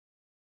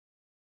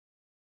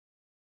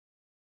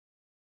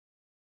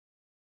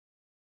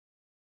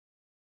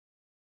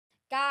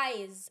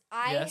Guys,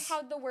 I Yes?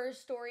 have the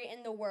worst story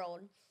in the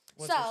world.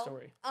 What's your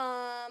story?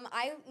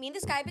 Me and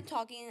this guy have been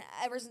talking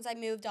ever since I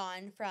moved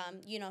on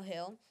from you know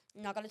who.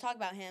 I'm not gonna talk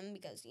about him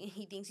because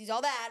he thinks he's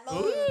all that.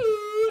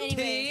 Ooh, Anyways.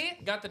 tea.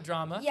 Got the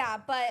drama. Yeah,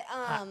 but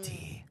Hot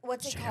tea.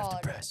 what's it Straight off the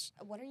called? press.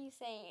 What are you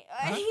saying?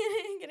 Huh?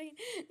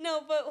 No,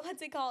 but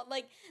what's it called?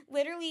 Like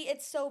literally,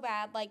 it's so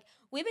bad. Like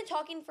we've been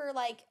talking for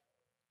like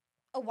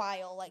a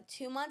while, like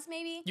 2 months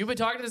maybe. You've been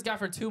talking to this guy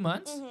for 2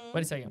 months? Mhm.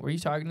 Wait a second. Were you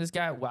talking to this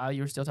guy while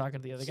you were still talking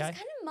to the other He's guy?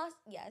 kind of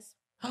yes.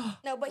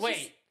 No, but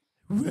Wait,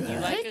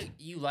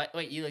 Wait.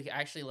 you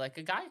actually like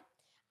a guy?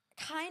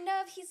 Kind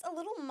of. He's a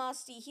little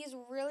musty. He has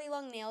really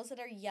long nails that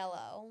are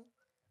yellow.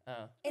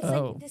 Oh. It's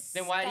Oh. like this.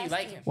 Then why do you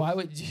like him? Why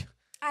would you?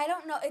 I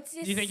don't know. It's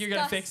disgusting. Do you think you're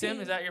going to fix him?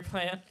 Is that your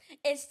plan?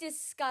 It's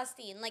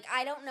disgusting. Like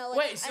I don't know. Like,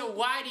 Wait, so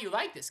why do you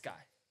like this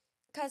guy?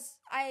 Because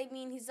I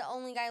mean, he's the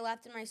only guy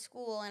left in my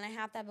school, and I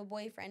have to have a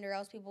boyfriend, or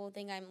else people will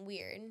think I'm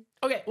weird.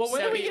 Okay, well,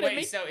 when so are we going to wait,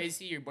 meet? so is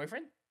he your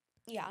boyfriend?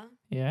 Yeah.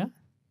 Yeah.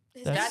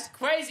 That's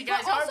crazy,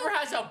 guys. But also- Harper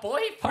has a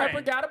boyfriend.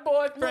 Harper got a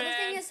boyfriend. No,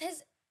 the thing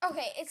is,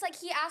 okay. It's like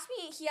he asked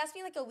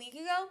me like a week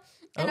ago,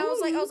 and I was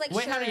like,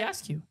 Wait, sure. how did he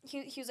ask you?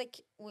 He was like,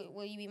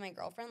 will you be my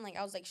girlfriend? Like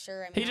I was like,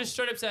 sure. I mean, He just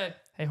straight up said,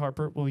 "Hey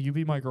Harper, will you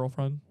be my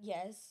girlfriend?"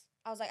 yes.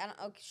 I was like, I don't.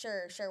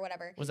 Okay, sure,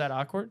 whatever. Was that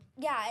awkward?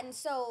 Yeah, and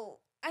so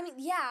I mean,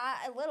 yeah,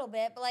 a little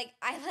bit, but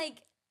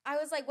I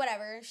was like,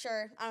 whatever,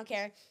 sure, I don't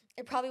care.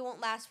 It probably won't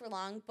last for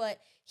long, but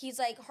he's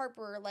like,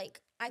 Harper,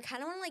 like, I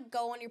kind of want to like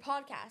go on your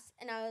podcast,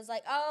 and I was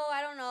like, oh,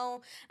 I don't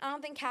know, I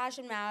don't think Cash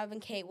and Mav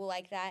and Kate will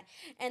like that,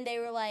 and they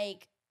were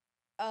like,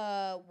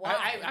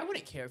 why? I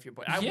wouldn't care if your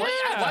boy. Yeah.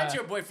 I want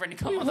your boyfriend to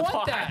come We on the want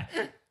pod. that.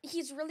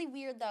 He's really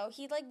weird though.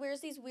 He like wears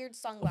these weird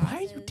sunglasses. Why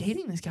are you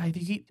dating this guy?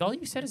 All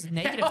you said is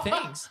negative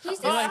things.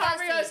 He's Well, disgusting.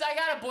 Harper goes, I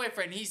got a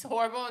boyfriend. He's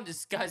horrible and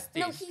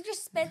disgusting. No, he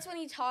just spits when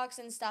he talks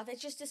and stuff.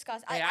 It's just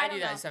disgusting. Hey, I I don't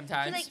do know. that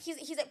sometimes.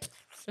 He's like.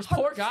 This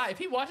poor guy. If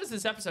he watches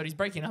this episode, he's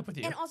breaking up with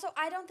you. And also,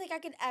 I don't think I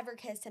could ever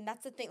kiss him.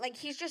 That's the thing. Like,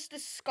 he's just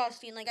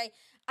disgusting. Like,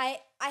 I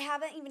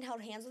haven't even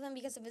held hands with him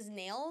because of his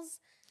nails.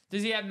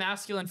 Does he have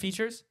masculine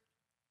features?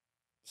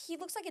 He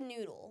looks like a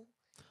noodle.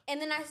 In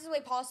the nicest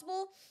way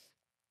possible.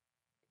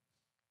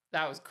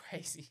 That was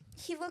crazy.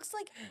 He looks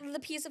like the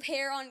piece of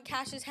hair on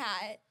Cash's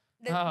hat,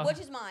 Oh. which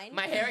is mine.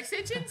 My hair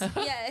extensions?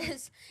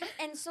 Yes.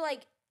 And so,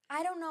 like,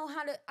 I don't know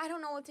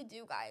what to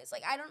do, guys.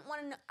 Like, I don't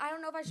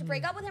know if I should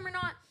break up with him or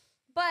not.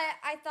 But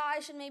I thought I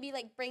should maybe,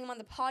 like, bring him on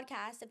the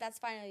podcast if that's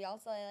fine with y'all.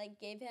 So I, like,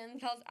 gave him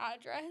y'all's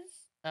address.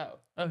 Oh.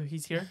 Oh,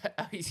 he's here.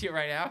 Oh, he's here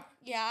right now?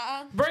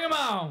 Yeah. Bring him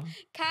on.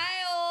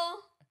 Kyle.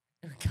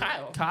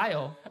 Kyle.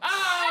 Kyle.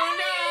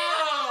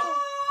 Oh,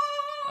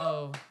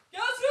 Oh.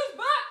 Guess who's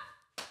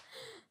back?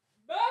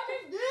 Back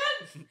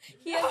again?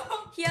 He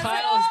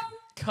has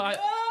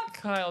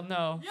Kyle,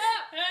 no. Yeah.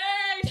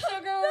 Hey,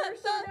 sugar. Don't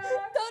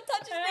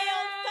touch his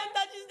nails. Don't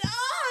touch his nails.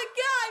 Oh,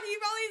 God. He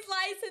probably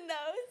slicing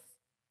those.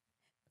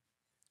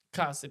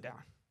 Kyle, sit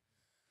down.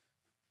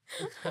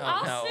 no.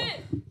 I'll no.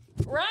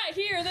 sit right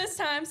here this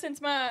time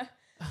since my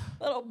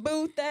little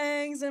boo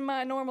thing's in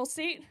my normal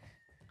seat.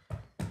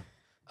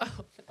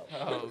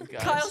 Oh,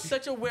 gosh. Kyle's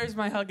such a where's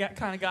my hug at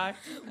kind of guy.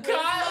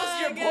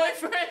 Kyle's your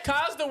boyfriend?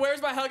 Kyle's the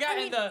where's my hug at I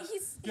mean, and the.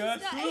 he's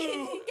Guess not.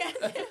 who? Guess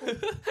who?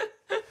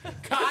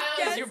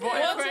 Kyle is your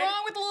boyfriend? What's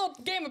wrong with a little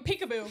game of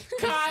peekaboo?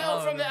 Kyle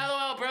Oh, from the no.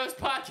 LOL Bros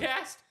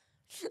podcast.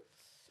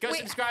 Go Wait,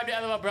 subscribe to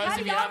LOL Bros how if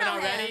do you y'all haven't know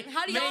him? already.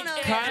 How do y'all Link know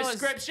in him? the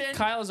description.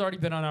 Kyle has already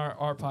been on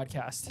our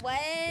podcast. What?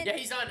 Yeah,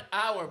 he's on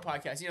our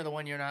podcast. You know, the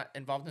one you're not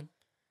involved in?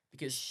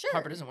 Because Sure.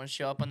 Harper doesn't want to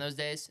show up on those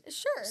days.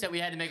 Sure. So we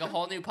had to make a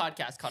whole new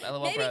podcast called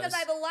LOL Maybe Bros. because I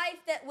have a life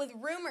that with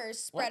rumors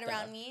spread What the-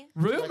 around me.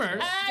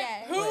 Rumors? Hey,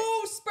 Yes.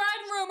 who's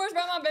spreading rumors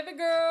about my baby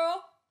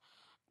girl?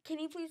 Can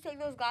you please take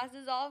those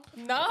glasses off?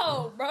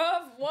 No,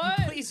 bruv. What?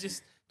 Please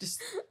just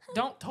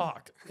don't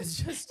talk. It's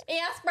just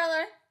Yes,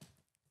 brother.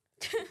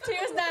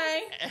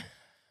 Tuesday.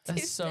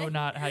 that's so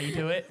not how you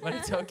do it, but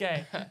it's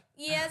okay.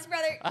 Yes,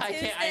 brother. I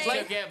Tuesday.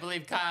 still can't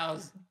believe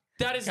Kyle's.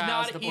 That is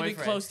Kyle's not the even boyfriend.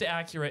 close to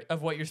accurate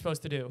of what you're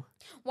supposed to do.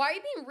 Why are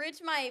you being rude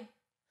to my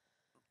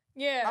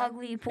Yeah.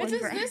 ugly Is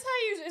boyfriend? this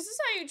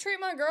how you treat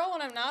my girl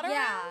when I'm not around?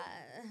 Yeah.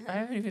 I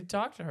haven't even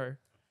talked to her.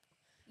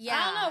 Yeah.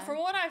 I don't know. From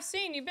what I've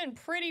seen, you've been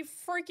pretty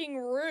freaking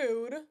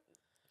rude.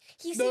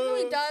 He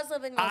secretly does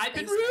live in Will's I've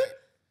been basement. rude?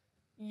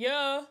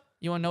 Yeah.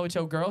 You want to know what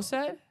your girl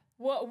said?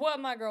 What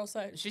my girl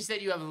say? She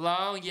said you have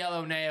long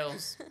yellow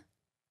nails.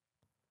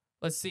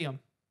 Let's see them.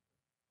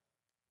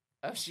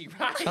 Oh, she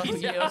right. Oh,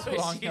 yeah, that's No,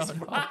 long. she's No,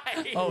 no.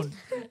 right. Oh,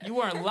 you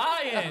weren't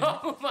lying.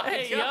 Oh my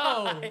Hey, yo.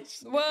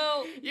 gosh.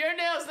 Well, Your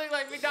nails look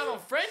like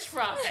McDonald's French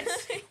fries.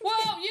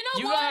 well, you know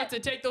You what? gonna have to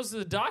take those to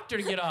the doctor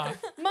to get off.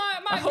 My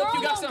I girl hope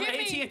you got won't some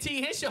give me.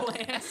 AT&T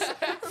insurance.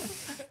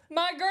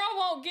 My girl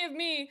won't give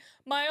me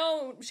my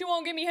own. She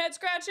won't give me head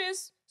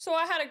scratches, so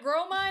I had to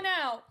grow mine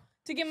out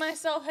to give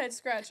myself head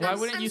scratches. Why I'm-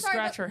 wouldn't I'm you sorry,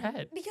 scratch but- her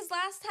head? Because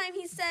last time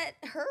he said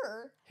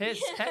her.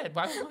 His head.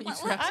 Why wouldn't you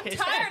scratch I'm his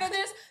tired head? of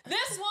this.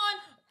 This one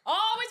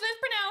always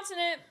mispronouncing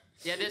it.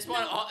 Yeah, this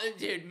one,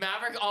 dude,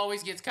 Maverick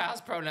always gets Kyle's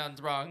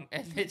pronouns wrong,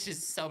 and it's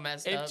just so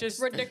messed up. It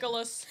just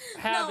Ridiculous.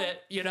 have No.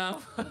 it, you know.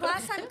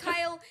 Last time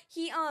Kyle,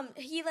 he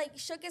like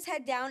shook his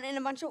head down and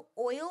a bunch of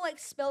oil like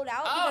spilled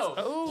out.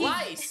 Oh, He-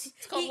 lice.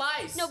 It's called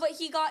lice. No, but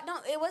he got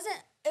it wasn't.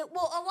 A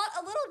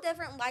little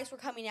different lice were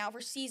coming out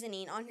for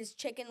seasoning on his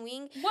chicken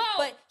wing. Whoa.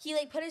 But he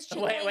like put his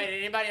chicken Wait, wing. did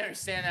anybody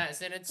understand that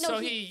sentence? No, So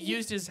he- he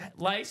used his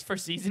lice for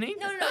seasoning.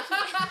 No.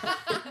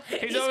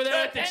 He's over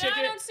there at the And chicken.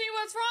 I don't see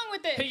what's wrong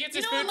with it. He gets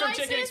You his know food what from lice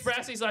Chicken is?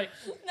 Express. He's like,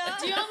 No.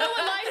 Do y'all know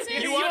what lice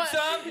is? You want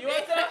some? You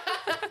want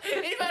some?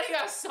 Anybody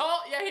got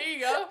salt? Yeah, here you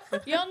go.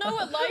 Y'all know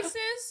what lice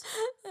is?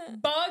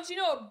 Bugs. You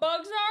know what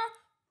bugs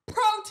are?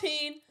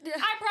 Protein.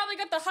 I probably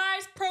got the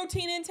highest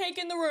protein intake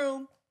in the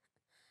room.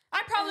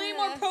 I probably eat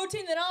more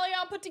protein than all of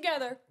y'all put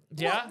together.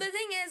 yeah. Well, the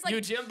thing is, like,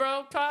 You gym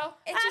bro, Kyle?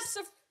 it's just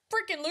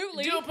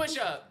Abso-freaking-lutely. Do a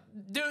push-up.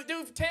 Do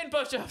 10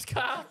 push-ups,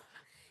 Kyle.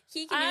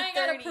 he can I ain't do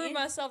gotta 30. prove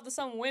myself to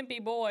some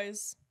wimpy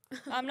boys.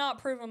 I'm not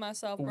proving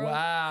myself, bro.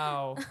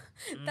 Wow.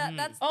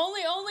 That's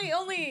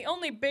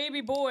Only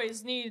baby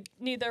boys need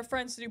their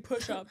friends to do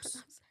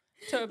push-ups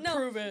to no,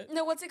 prove it.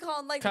 No, what's it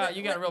called? Like, Kyle,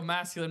 you got a real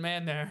masculine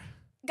man there.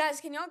 guys,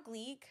 can y'all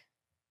gleek?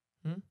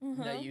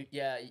 No,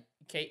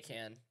 Kate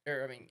can.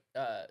 Or, I mean,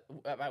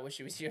 I wish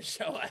she was here to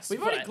show us. We've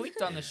already but-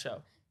 gleeked on this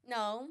show.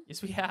 No,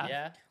 Yes, we have.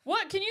 Yeah.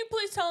 What? Can you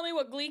please tell me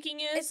what gleeking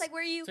is? it's like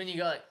where you. So when you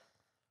go like,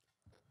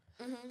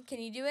 Can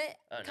you do it,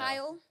 oh, no.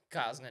 Kyle?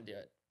 Kyle's gonna do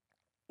it.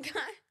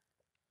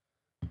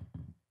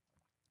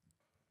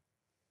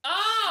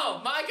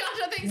 Oh my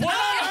gosh, I think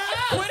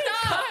What? What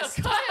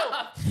Stop!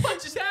 Kyle,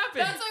 what just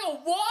happened? That's like a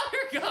water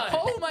gun.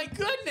 Oh my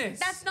goodness.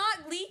 That's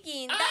not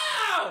leaking.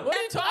 Ow! What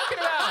are you talking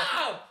about?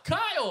 Ow!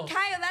 Kyle.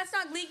 Kyle, that's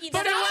not leaking.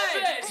 Put That's it not-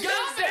 away. it! Guns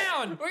Stop it!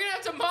 down. We're gonna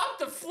have to mop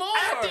the floor.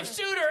 Active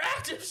shooter.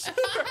 Active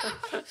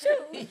shooter.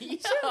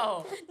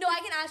 Yo. No, I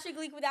can actually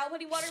gleek without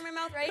putting water in my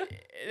mouth, right?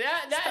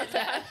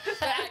 That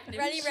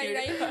Ready?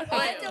 Wait, All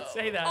I have to-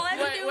 Say that. all I have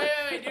to wait, do-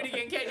 wait, do it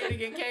again, Kate. Do it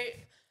again, Kate.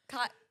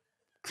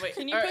 Wait,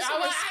 Can you all put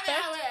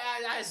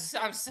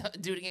some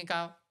do it again,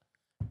 Kyle.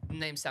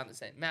 Names sound the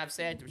same. Mav,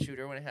 say active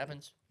shooter when it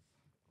happens.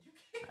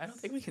 I don't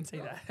think we can say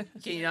that.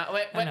 Can you not?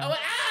 Wait. I know.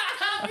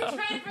 Ah! We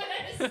trained for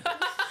this.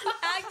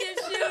 Active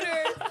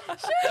shooter.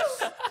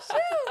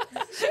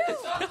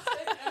 Shoot.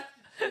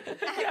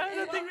 Yeah, I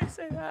don't think we can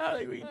say that. I don't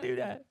think we can do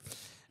that.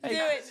 Hey,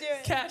 Do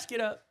it. Cash,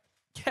 get up.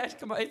 Cash,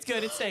 come on. It's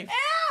good. It's safe.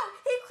 Ow!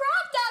 He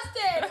crop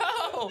dusted.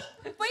 No.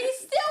 But he's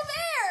still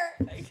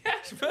there. Hey,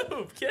 Cash,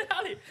 move. Get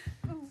out of here.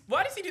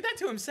 Why does he do that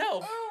to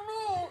himself? I don't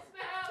know.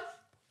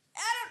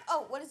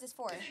 Oh, what is this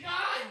for?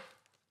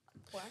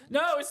 What?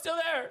 No, it's still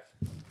there.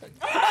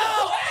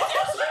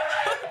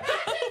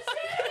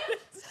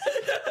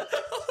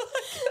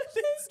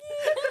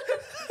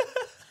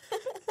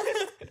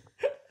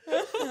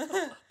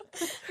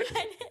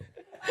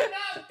 I'm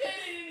not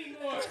kidding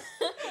anymore.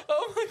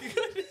 Oh my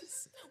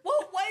goodness.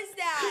 What was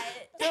that?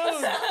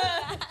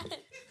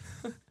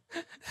 Dude.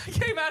 It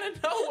came out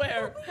of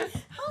nowhere.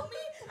 Help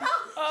me! Help!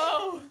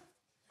 Oh.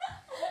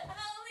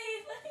 Help me!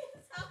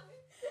 Please help me!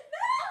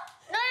 No!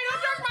 Hey,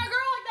 don't jerk my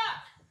girl like that.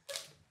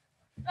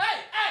 Hey!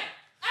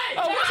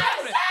 Oh, what's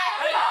happening?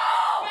 Hey.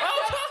 Oh,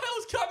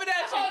 Kyle's coming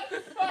at you.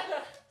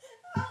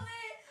 Help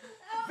me!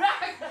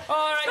 Help me!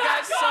 All right,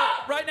 guys. So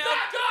right now,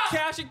 Back off!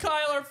 Cash and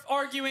Kyle are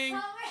arguing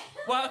Help me!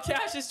 while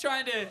Cash is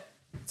trying to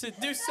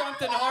do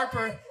something to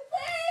Harper. Please!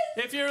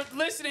 If you're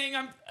listening,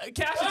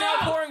 Cash is now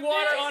pouring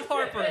water on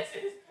Harper.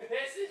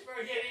 This is for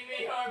getting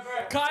me,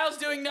 Harper. Kyle's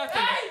doing nothing.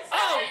 Hey,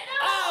 Oh, say no!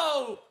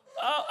 oh,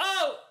 oh,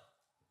 oh.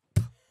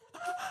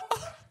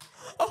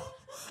 Oh,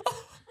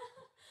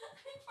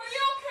 Are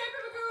you okay,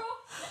 baby girl?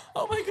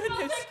 oh my I'll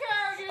goodness. take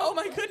care of you. Oh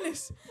my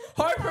goodness.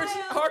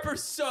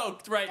 Harper's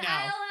soaked right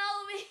Kyle, now.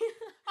 help me!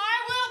 I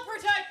will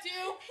protect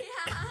you.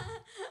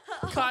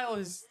 Yeah.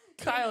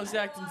 Kyle is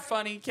acting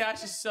funny.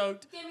 Cash is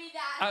soaked. Give me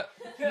that.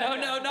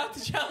 No, not the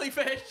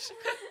jellyfish.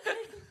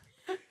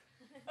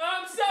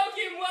 I'm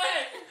soaking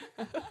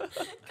wet.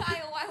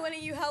 Kyle, why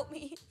wouldn't you help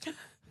me?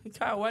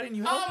 Kyle, why didn't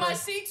you help Oh, my her?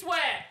 seat's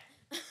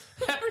wet.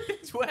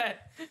 Everything's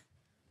wet.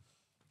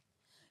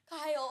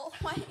 Kyle,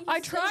 why didn't you I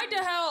save tried me?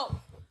 to help.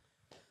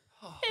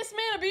 This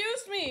man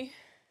abused me.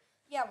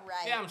 Yeah,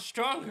 right. Yeah, I'm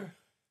stronger.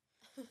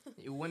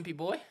 You wimpy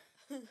boy.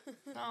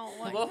 Oh,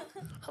 like,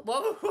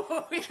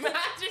 Whoa, Matt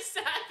just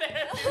sat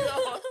there.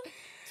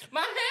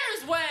 My hair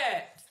is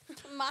wet.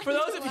 Mine For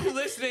those is of wet. you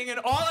listening, an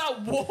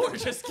all-out war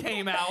just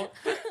came out.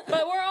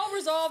 but we're all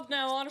resolved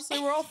now. Honestly,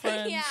 we're all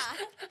friends. Yeah.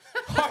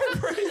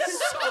 Harper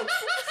is soaked.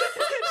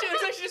 She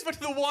looks like she just went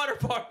to the water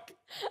park.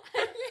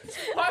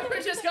 Harper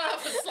just got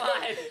off a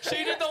slide.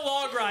 She did the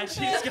log ride.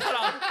 She just got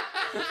off.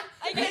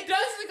 It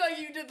does look like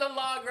you did the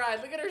log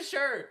ride. Look at her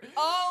shirt.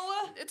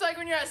 Oh. It's like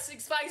when you're at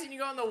Six Flags and you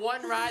go on the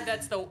one ride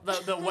that's the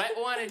wet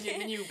one, and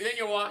then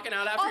you're walking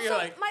out after Also, you're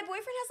like, my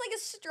boyfriend has like a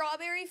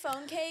strawberry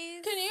phone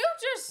case. Can you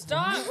just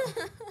stop?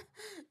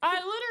 I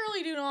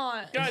literally do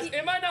not. Guys,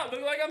 it might not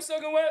look like I'm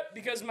soaking wet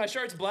because my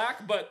shirt's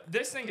black, but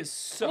this thing is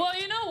soaked.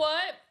 Well, you know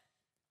what?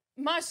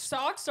 My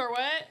socks are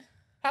wet.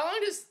 how long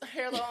does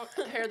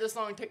hair this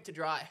long take to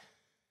dry?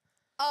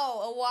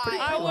 Oh, why? Pretty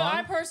I, long.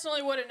 I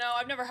personally wouldn't know.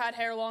 I've never had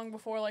hair long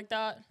before like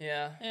that.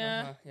 Yeah.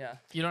 Yeah. Yeah.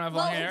 You don't have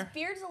Well, long his hair?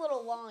 beard's a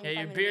little long. Yeah, if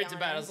your I'm gonna be beard's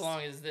about as honest.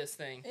 long as this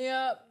thing.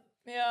 Yep.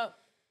 Yep.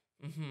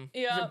 Mm-hmm.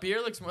 Yep. Your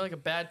beard looks more like a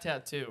bad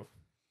tattoo.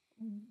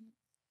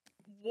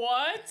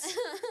 What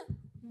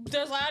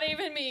does that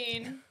even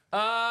mean?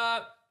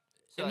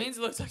 It means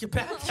it looks like a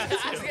bad I was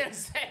tattoo. gonna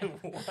say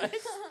what?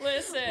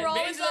 Listen. We're all-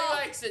 Means it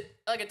looks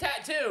like a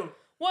tattoo.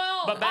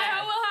 Well, But bad.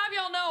 I will have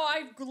y'all know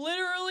I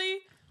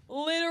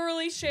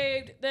literally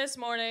shaved this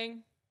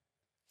morning.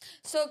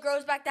 So it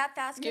grows back that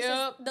fast because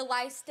Yep. the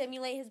lice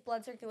stimulate his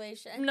blood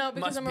circulation. No,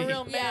 because Must I'm a be.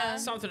 real Yeah. man.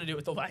 Something to do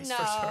with the lice for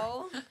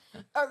sure.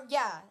 No. Or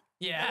yeah.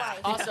 Yeah. Lice.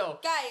 Also,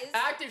 Guys.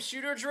 active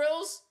shooter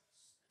drills.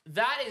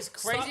 That is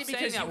crazy Stop saying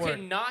because you that word.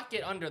 cannot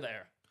get under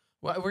there.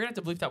 Well, we're gonna have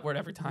to bleep that word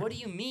every time. What do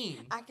you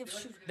mean? Active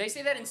shooter. They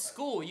say that in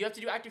school. You have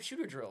to do active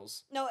shooter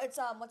drills. No, it's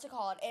what's it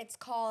called? It's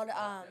called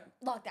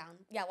lockdown.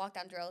 Yeah,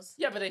 lockdown drills.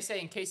 Yeah, but they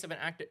say in case of an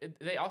active.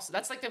 They also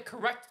that's like the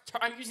correct.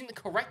 I'm using the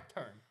correct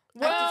term.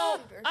 Well,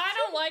 Active shooter. I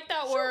don't like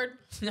that word.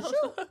 No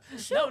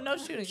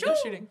shooting. No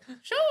shooting.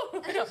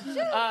 Sure.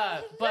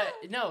 But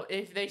no,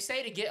 if they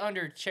say to get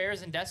under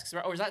chairs and desks,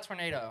 or is that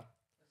tornado?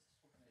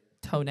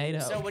 Tornado.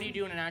 So what do you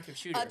do in an active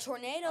shooter? A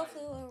tornado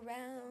flew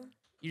around.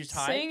 You just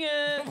hide. Sing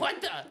it. What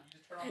the?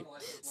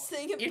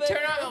 Sing it, You baby.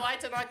 turn on the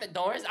lights and lock the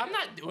doors? I'm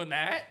not doing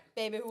that.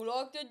 Baby who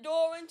locked the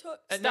door and took.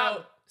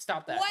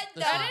 Stop that. What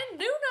the- I didn't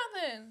do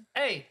nothing.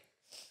 Hey,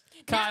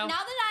 Now, Kyle. now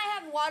that I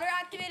have water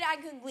activated, I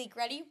can leak.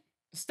 Ready?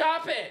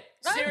 Stop it.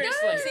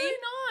 Seriously. See?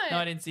 No,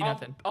 I didn't see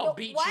nothing. I'll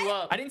beat What? you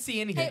up. I didn't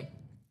see anything. Hey.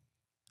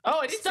 Oh,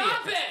 I didn't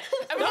Stop see it!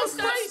 Everyone was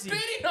stop crazy.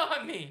 spitting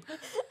on me.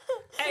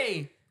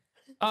 Hey,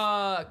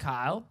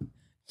 Kyle.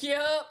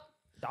 Yep.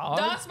 Dog.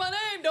 That's my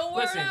name. Don't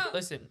wear listen, it out.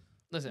 listen.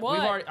 What?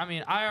 We've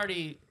already. I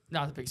already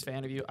not the biggest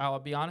fan of you. I'll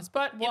be honest,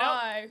 but you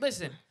Why? know,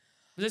 listen.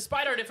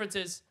 Despite our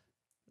differences,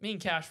 me and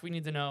Cash, we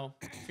need to know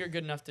if you're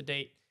good enough to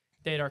date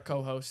our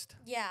co-host.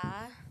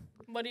 Yeah.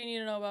 What do you need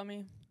to know about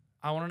me?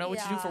 I want to know what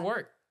you do for Yeah.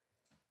 work.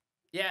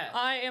 Yeah.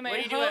 I am a What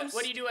do you do? host.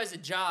 What do you do as a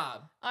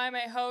job? I'm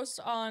a host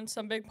on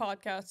some big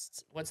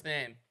podcasts. What's the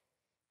name?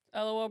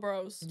 LOL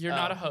Bros. You're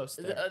not a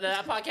host, there.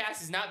 That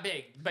podcast is not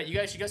big, but you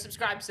guys should go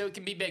subscribe so it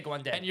can be big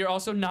one day. and you're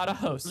also not a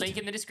host. Link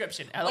in the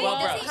description. Wait, LOL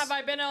does Bros. he- Have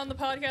I been on the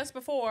podcast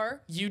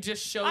before? You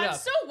just showed I'm up.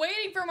 still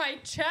waiting for my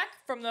check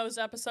from those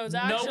episodes,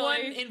 actually. No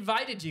one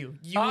invited you.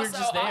 You were Also,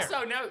 just there.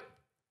 also,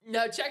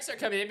 no checks are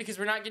coming in because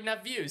we're not getting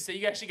enough views. So you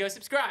guys should go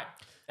subscribe.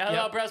 LOL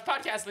Yep. Bros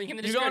podcast link in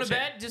the You're description. going to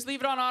bed? Just leave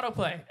it on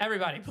autoplay.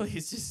 Everybody,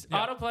 please. Just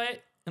Yeah. autoplay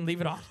it and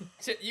leave it on.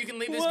 So you can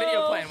leave this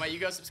video playing while you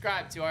go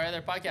subscribe to our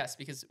other podcasts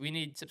because we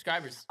need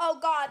subscribers. Oh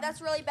God,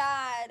 that's really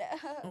bad.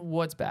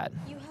 What's bad?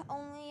 You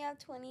only have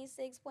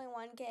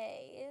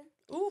 26.1K.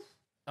 Ooh.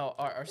 Oh,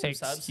 our some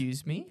subs.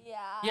 Excuse me? Yeah.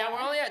 Yeah,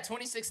 we're only at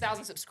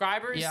 26,000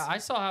 subscribers. Yeah, I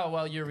saw how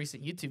well your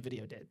recent YouTube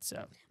video did,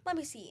 so. Let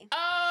me see.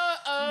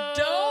 Uh-oh.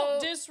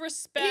 Don't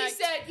disrespect. He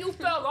said you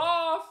fell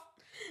off.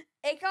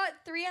 It got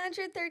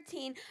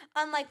 313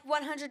 on like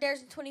 100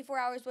 days in 24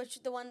 hours, which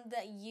is the one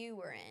that you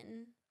were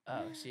in.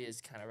 Oh, she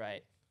is kind of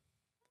right.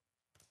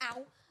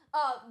 Ow.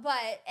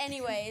 But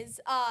anyways,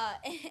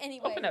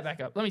 Open that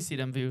back up. Let me see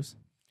them views.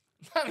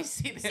 Let me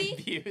see them See?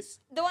 views.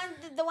 the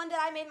one that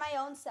I made my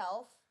own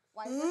self.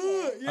 Why is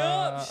it here?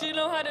 Yup, she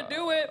know how to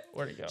do it.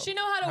 Where'd it go? She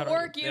know how How to do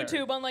I work get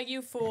there? YouTube, unlike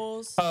you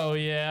fools. Oh,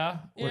 yeah?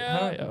 Yeah. How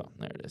do I, oh,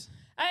 there it is.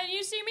 And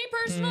you see me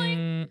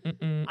personally,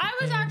 I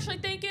was actually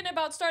thinking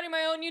about starting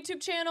my own YouTube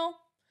channel.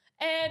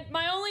 And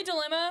my only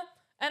dilemma,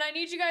 and I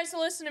need you guys to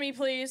listen to me,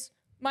 please.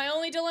 My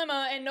only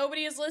dilemma, and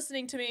nobody is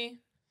listening to me.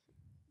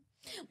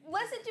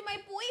 Listen to my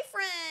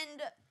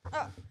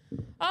boyfriend.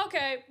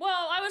 Okay,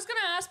 well, I was gonna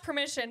ask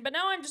permission, but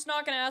now I'm just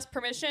not gonna ask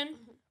permission.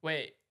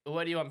 Wait,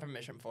 what do you want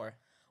permission for?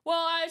 Well,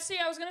 I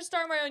was gonna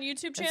start my own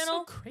YouTube That's channel.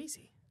 so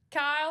crazy.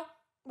 Kyle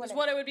is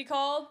what it would be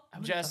called. I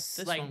would've thought Just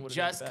this like one would've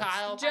just been the best.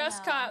 Kyle.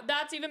 Just know. Kyle.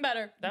 That's even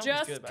better. That one's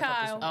Just good, but I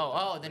thought this Kyle.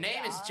 one- Oh, the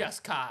name is Yeah.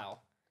 just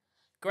Kyle.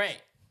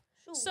 Great.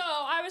 So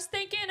I was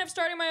thinking of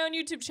starting my own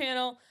YouTube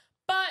channel,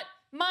 but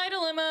my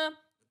dilemma,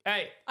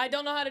 Hey, I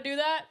don't know how to do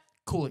that.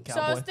 cool it, So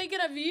I was cowboy. thinking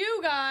of you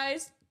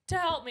guys to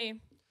help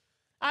me.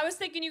 I was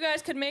thinking you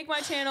guys could make my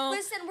channel,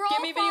 Listen, we're give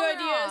all me video falling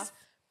ideas, off.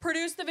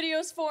 produce the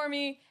videos for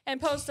me, and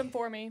post them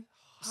for me.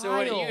 So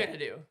what are you Kyle. gonna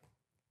do?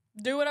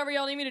 Do whatever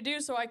y'all need me to do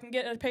so I can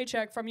get a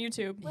paycheck from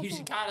YouTube. You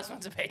should Kyle just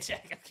wants a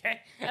paycheck,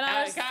 okay? And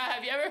I was- Kyle,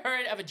 have you ever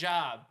heard of a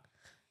job?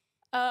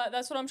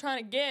 That's what I'm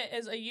trying to get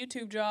is a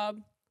YouTube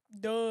job.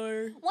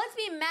 Duh. Once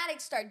me and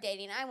Maddox start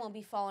dating, I won't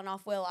be falling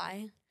off, will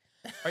I?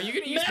 Are you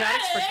going to use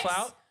Maddox for Maddox?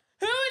 clout?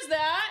 Who is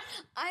that?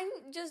 I'm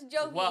just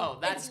joking. Whoa,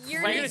 that's It's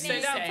your crazy. You're gonna say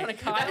nickname. that in front of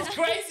Kyle? That's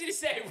crazy to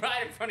say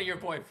right in front of your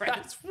boyfriend.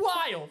 That's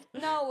wild.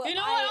 No, You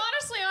know what?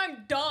 Honestly,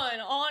 I'm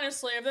done.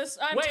 Honestly, of this,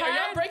 I'm Wait, tired.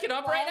 are y'all breaking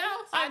up right now?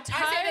 I'm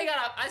tired.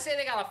 I say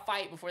they gotta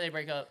fight before they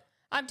break up.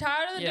 I'm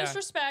tired of the Yeah.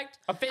 disrespect.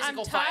 A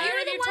physical I'm fight. tired You were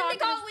of the you one talking.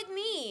 that got with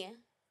me.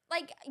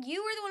 Like,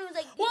 you were the one who was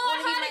like, Well, I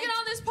wanna be had to my- get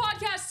on this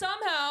podcast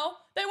somehow.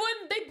 They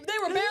wouldn't. They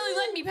were barely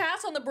letting me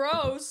pass on the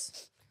bros.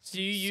 So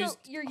you used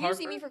you're Harper?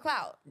 using me for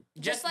clout.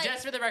 Just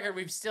for the record,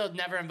 we've still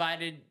never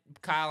invited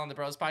Kyle on the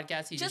Bros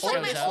podcast. He Just just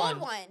like shows my up.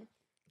 old one.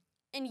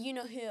 And you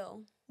know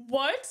who.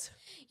 What?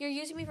 You're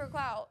using me for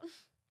clout.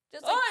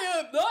 Just like, I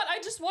am not. I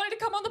just wanted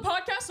to come on the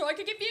podcast so I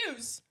could get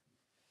views.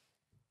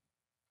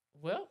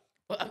 Well,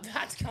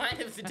 That's kind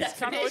of the that's definition.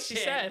 kind of what she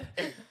said.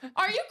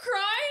 Are you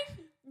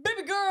crying?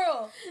 Baby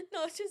girl.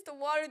 no, it's just the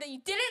water that you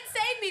didn't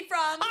save me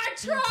from. I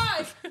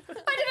tried.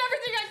 I did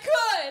everything I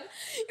could.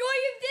 Well,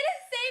 you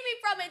didn't save me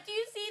from it. Do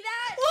you see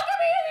that? Look at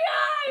me in the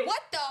eye.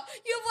 What the?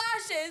 You have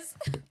lashes.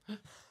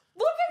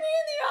 Look at me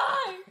in the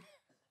eye.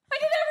 I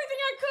did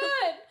everything I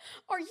could.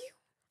 Are you?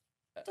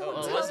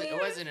 Oh, tell me.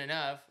 it wasn't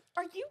enough.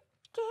 Are you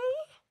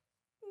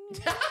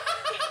gay? No,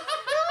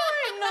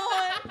 I'm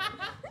not.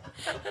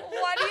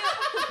 Why do you?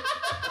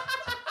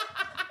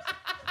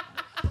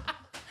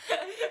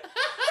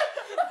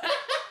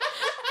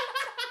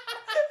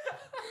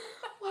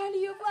 Why do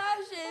you have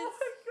lashes?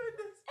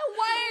 And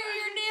why are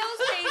your nails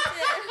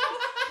painted?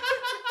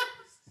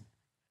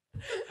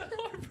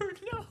 Harper,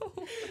 no.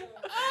 Oh,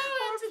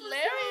 that's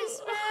hilarious,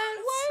 man.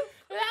 What?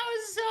 That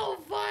was so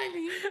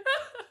funny.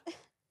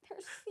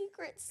 There's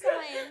secret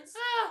science.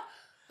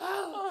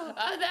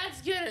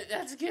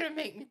 That's gonna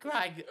make me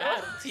cry out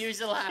of tears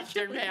of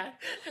laughter, man.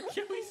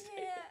 Can we say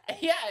Yeah.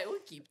 Yeah, we'll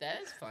keep that.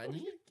 It's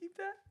funny. keep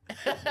that?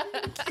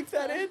 Keep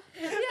that in?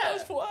 Yeah.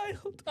 That's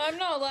wild. I'm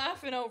not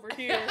laughing over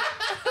here.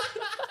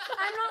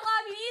 I'm not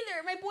laughing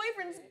either. My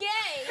boyfriend's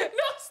gay.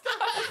 No,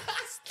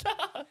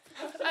 stop.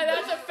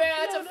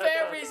 That's a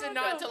fair reason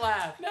not to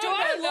laugh. No, Do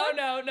I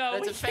look- no.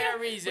 That's We a fair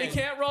can't- reason. We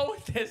can't roll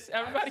with this.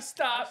 Everybody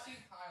stop.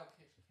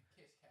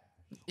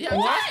 Yeah,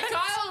 What?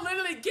 Kyle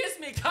literally kissed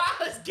me.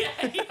 Kyle is gay.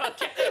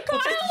 Okay.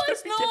 Kyle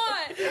is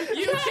not.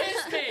 You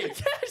kissed me.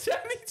 Cash,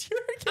 that means you're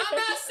gay. I'm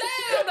not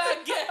saying I'm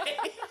not gay.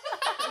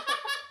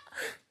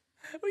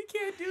 We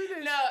can't do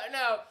this.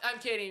 No, I'm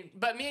kidding.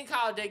 But me and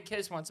Kyle did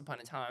kiss once upon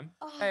a time.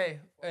 Hey.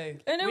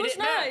 And it We was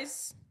didn't know.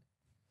 nice.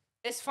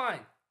 It's fine.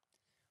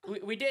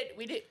 We did.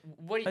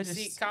 What do I you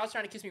see? just- Kyle's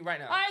trying to kiss me right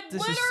now. I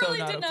This is so literally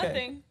not did okay.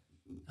 nothing.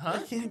 Huh?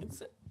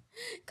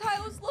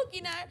 Kyle's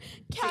looking at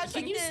Cash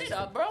Can like you this. sit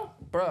up, bro?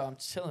 Bro, I'm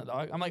chilling,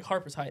 dog. I'm like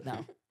Harper's height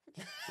now.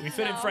 We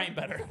fit in No. frame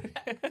better.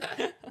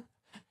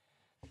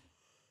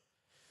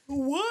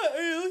 What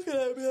are you looking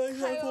at me like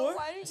Kyle,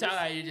 why didn't So you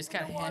send you me just to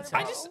kinda the hands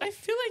water off. bottle? I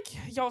feel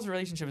like y'all's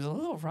relationship is a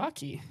little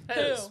rocky.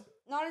 Who?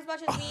 Not as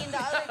much as me and the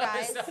other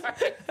guys.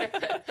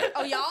 Sorry.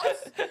 Oh,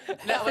 y'all's?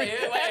 No, wait.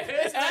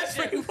 Whose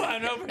relationship?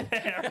 Everyone over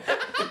there.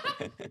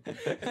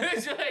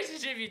 Whose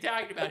relationship are you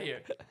talking about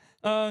here?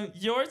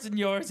 Yours and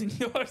yours and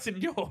yours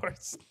and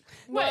yours.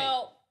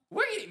 Well,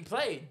 We're getting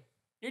played.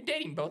 You're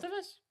dating both of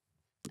us?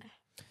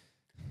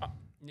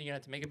 You're gonna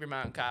have to make up your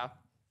mind, Kyle.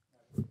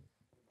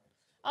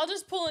 I'll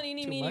just pull an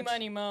eeny, Too meeny, much?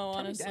 miny, mo,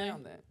 Turn me honestly.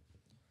 down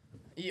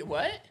then.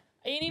 What?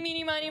 Eeny,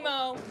 meeny, miny,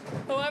 mo.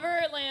 Whoever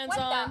it lands What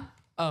on.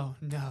 Oh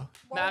no.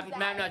 What was that?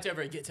 Matt not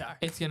over a guitar.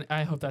 It's gonna.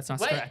 I hope that's not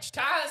Wait, scratched.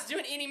 Kyle's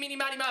doing eeny, meeny,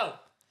 miny, mo.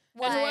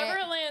 What? And whoever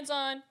it lands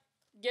on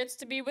gets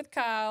to be with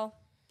Kyle.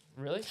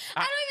 Really? I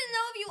don't even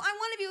know if I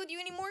want to be with you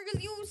anymore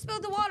because you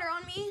spilled the water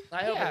on me.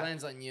 I hope Yeah. it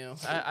lands on you.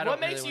 I don't What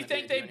makes really you wanna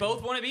think be they with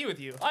both want to be with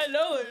you? I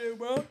know it,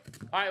 bro. All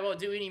right, well,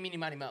 do eeny, meeny,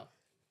 miny, mo.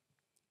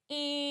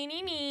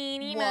 Eeny,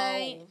 meeny, Whoa.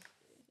 miny,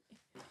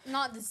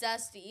 Not the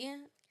zesty.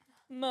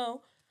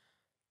 mo.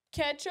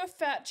 Catch a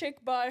fat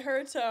chick by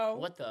her toe.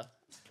 What the?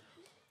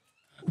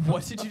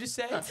 What did you just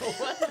say?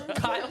 What?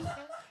 Kyle?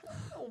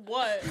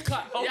 What?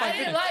 Oh Yeah, my I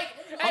didn't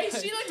goodness. Hey,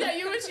 she looked at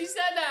you when she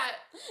said that.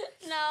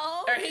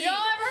 No. Or he. Y'all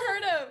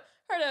ever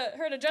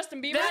heard of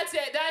Justin Bieber? That's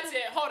it.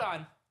 Hold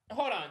on.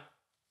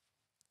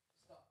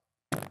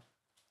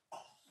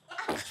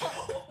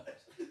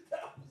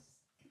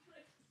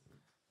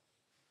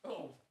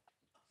 Oh.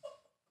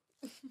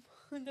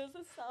 Does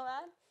it smell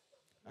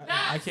bad?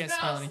 I can't smell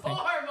Smells anything.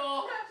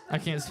 horrible. I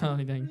can't smell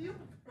anything.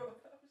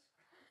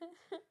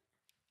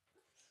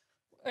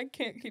 I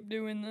can't keep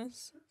doing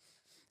this.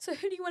 So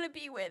who do you want to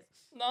be with?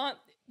 Not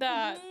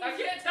that. I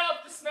can't tell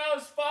if the smell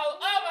is follow.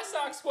 Oh, my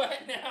sock's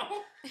wet now.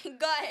 Good.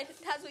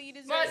 That's what you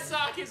deserve. My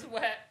sock is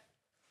wet.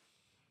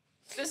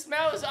 The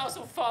smell is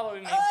also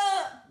following me.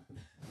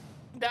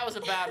 That was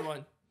a bad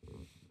one.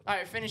 All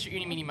right, finish your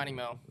eeny, meeny, miny,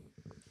 mo.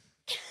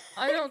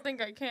 I don't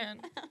think I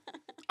can.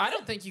 I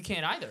don't think you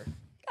can either.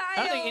 Kyle. I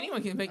don't think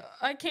anyone can make.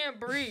 I can't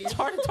breathe. It's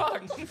hard to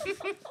talk.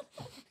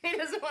 He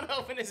doesn't want to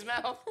open his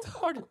mouth. It's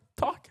hard to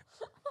talk.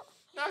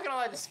 Not gonna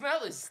lie, the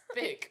smell is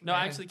thick. No,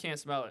 I actually can't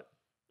smell it.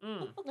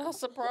 Oh,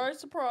 surprise,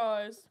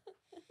 surprise.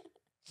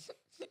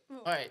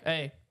 All right,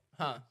 Hey,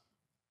 huh?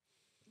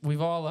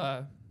 we've all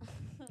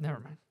never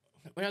mind.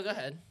 Well, go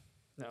ahead.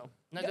 No.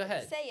 No, go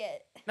ahead. Say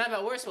it. Not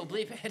about worse, we'll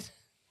bleep it.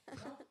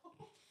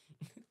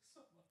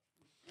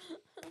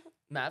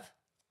 Mav?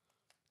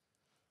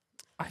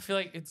 I feel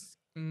like it's.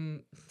 No,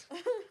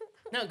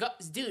 go,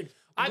 dude.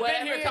 I've been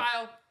whatever here, you're-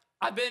 Kyle.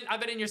 I've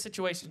been in your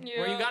situation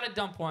where you Yeah. gotta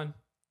dump one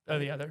or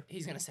the other.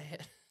 He's gonna say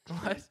it.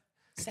 What?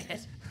 Say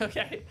it.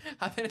 Okay,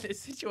 I've been in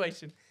this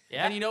situation.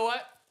 Yeah? And you know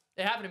what?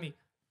 It happened to me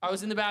I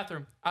was in the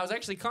bathroom. I was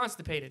actually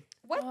constipated.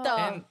 What Oh.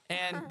 the?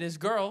 And this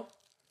girl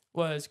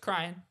was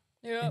crying.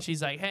 Yeah. And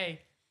she's like,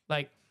 hey,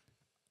 like,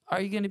 are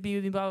you going to be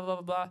with me, blah, blah,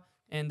 blah, blah, blah.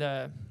 And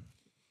I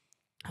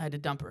had to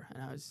dump her,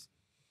 and I was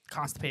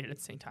constipated at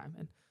the same time.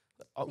 And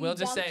we'll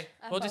just say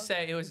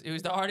it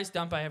was the hardest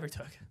dump I ever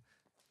took.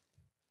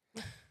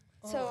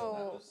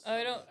 So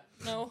I don't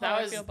know how That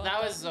I was feel about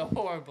that was a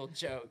horrible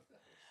joke.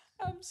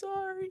 I'm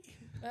sorry.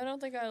 I don't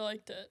think I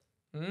liked it.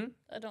 Hmm?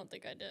 I don't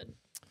think I did.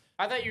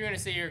 I thought you were gonna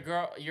say your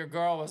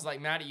girl was like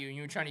mad at you and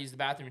you were trying to use the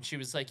bathroom and she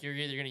was like, you're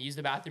either gonna use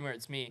the bathroom or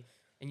it's me,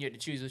 and you had to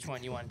choose which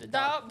one you wanted to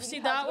dump. That see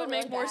You that have would to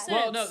make look more at- sense.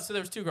 Well, no, so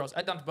there was two girls.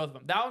 I dumped both of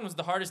them. That one was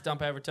the hardest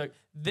dump I ever took.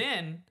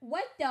 Then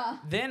what the?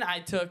 I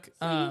took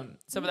some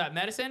of that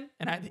medicine,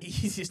 and I had the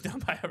easiest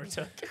dump I ever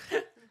took.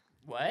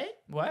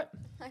 What? What?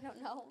 I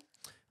don't know.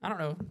 I don't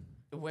know.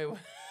 Wait, what?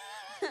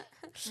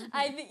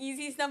 I had the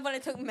easiest stuff when I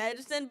took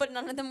medicine, but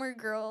none of them were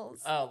girls.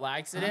 Oh,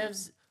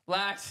 laxatives?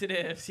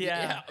 Laxatives,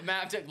 yeah.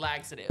 Matt took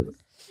laxatives.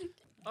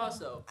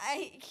 Also,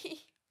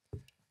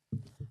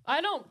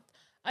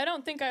 I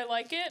don't think I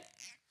like it.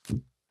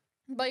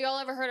 But y'all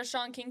ever heard of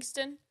Sean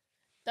Kingston?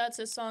 That's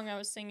his song I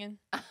was singing.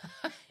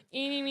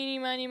 Eeny, meeny,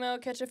 miny, mo,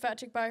 catch a fat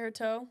chick by her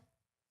toe.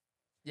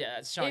 yeah,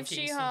 that's Sean If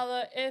Kingston. she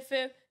holla, if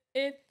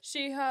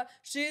she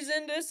she's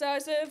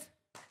indecisive.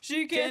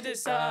 She can't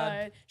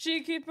decide.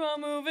 She keep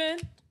on moving.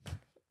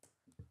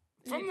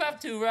 From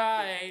left to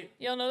right.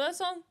 Y'all know that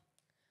song?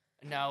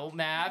 No,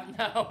 Mav.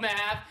 No,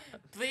 Mav.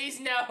 Please,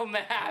 no,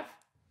 Mav.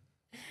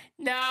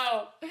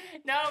 No.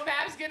 No,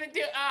 Mav's gonna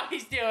do. Oh,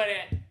 he's doing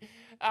it.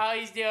 Oh,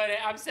 he's doing it.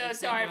 I'm so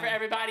sorry for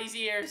everybody's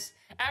ears.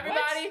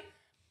 Everybody,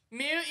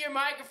 mute your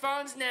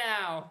microphones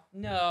now.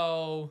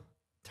 No.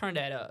 Turn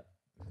that up.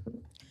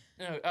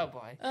 Oh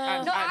boy. No,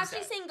 I'm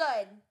actually sorry. sing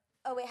good.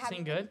 Oh wait, have Sing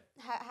you good?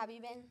 Have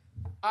you been?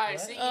 All right,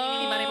 sing eeny,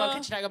 meeny, miny, mo,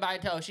 catch a tiger by her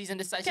toe. She's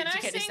indecisive. Can She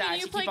I can't sing decide.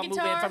 and you She play keep on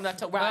guitar? moving from left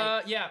to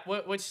right. Yeah.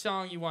 Which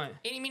song you want?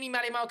 Eeny, meeny,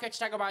 miny, mo, catch a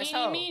tiger by her Eeny,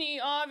 toe. meeny,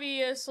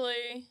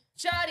 obviously.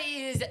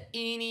 Shawty is a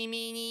eeny,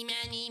 meeny,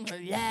 miny, mo,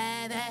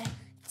 lover.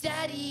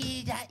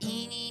 Shawty is a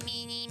eeny,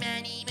 meeny,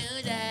 miny,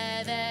 mo,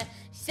 lover.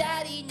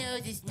 Shawty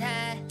knows it's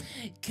not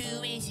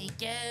cool when she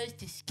goes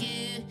to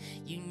school.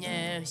 You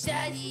know,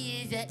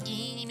 Shawty is a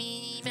eeny,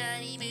 meeny,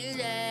 miny, mo,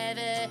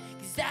 lover.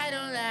 'Cause I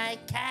don't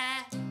like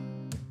Kyle,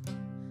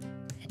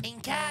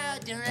 and Kyle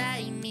don't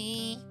like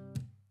me.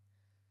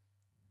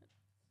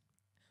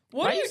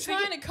 What Why are are you you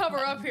trying singing- to cover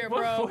up here,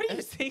 bro? What are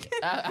you thinking?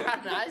 I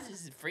don't know, I was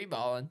just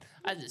freeballing.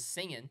 I was just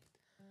singing.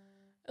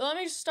 Let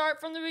me start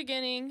from the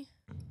beginning.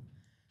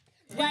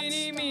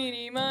 Eeny,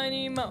 meeny,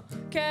 miny, mo.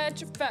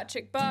 Catch a fat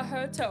chick by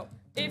her toe.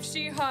 If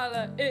she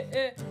holla,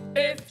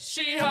 if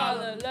she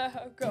holla, let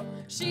her go.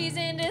 She's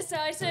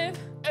indecisive.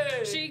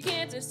 Hey. She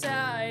can't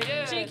decide.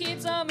 Yeah. She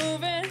keeps on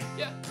moving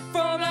Yeah.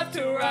 from left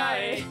to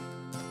right.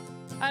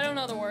 I don't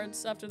know the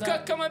words after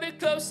that. Come a bit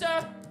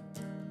closer.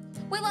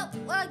 Wait,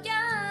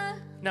 yeah.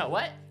 No,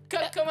 what?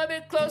 Come a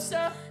bit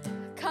closer.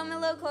 Come a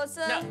little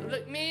closer. No,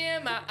 look me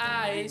in my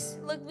eyes.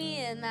 Look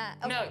me in that.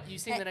 Oh, No, you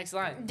sing the next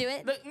line. Do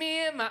it. Look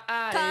me in my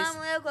eyes. Come a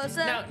little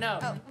closer. No.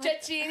 Oh.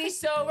 Cecchini's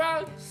so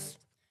wrong.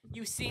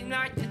 You seem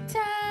like the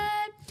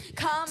type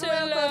Come To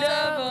a little love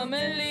closer. 'em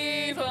and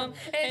leave 'em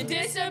and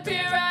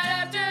disappear right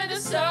after the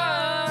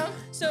song.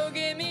 So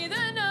give me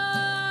the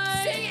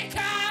night Sing it,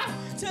 Kyle.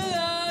 to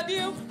love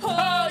you,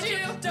 hold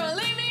you. Don't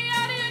leave me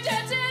out here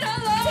dancing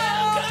alone.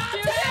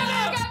 You can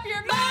make up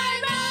your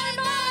mind,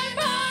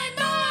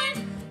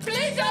 mind.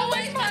 Please don't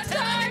waste my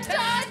time.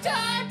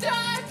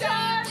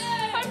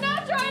 I'm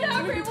not trying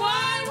to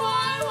rewind,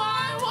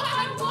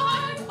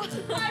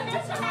 I'm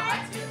just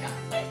trying to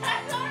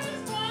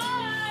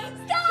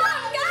Stop,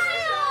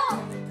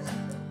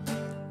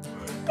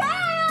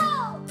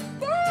 Kyle!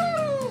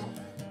 Kyle!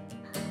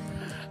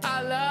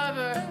 I love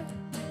her.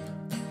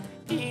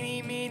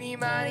 Eeny, meeny,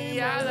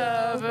 miny, I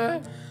love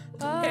her.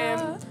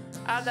 Him,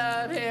 I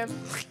love him.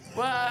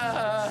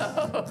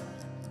 Whoa.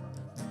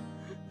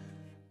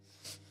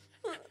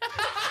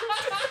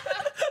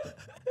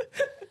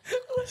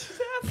 What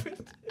just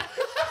happened?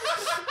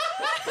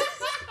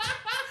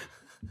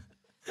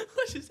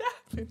 What just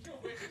happened?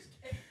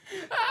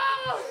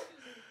 Oh,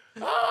 I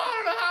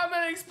don't know how I'm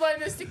gonna explain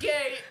this to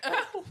Kate.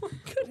 Oh my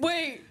goodness.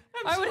 Wait,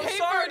 I'm I would so hate for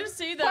sorry. her to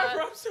see that.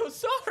 Harper, I'm so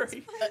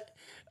sorry.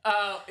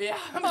 Oh, yeah,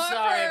 I'm Harper,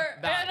 sorry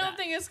about I don't that.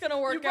 think it's gonna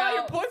work You brought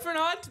your out. boyfriend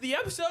on to the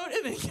episode,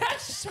 and then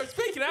Cash starts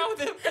making out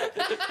with him.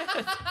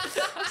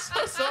 I'm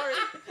so sorry.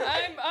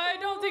 I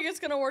don't think it's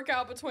gonna work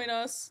out between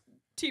us.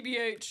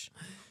 TBH.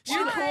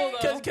 You're cool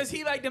though. Because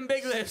he liked them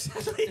big lips.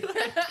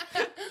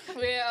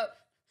 Yeah.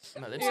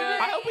 No, that's Yeah.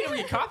 I hope we don't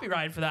get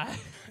copyrighted for that.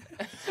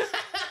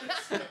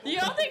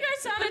 Y'all think I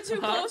sounded too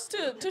close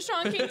to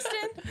Sean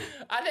Kingston?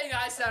 I think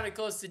I sounded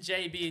close to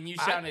JB and you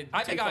sounded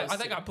I too think close I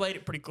think to- I played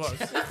it pretty close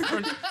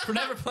for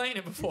never playing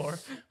it before.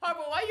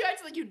 Harper, why you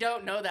acting like you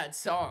don't know that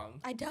song?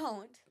 I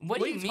don't. What What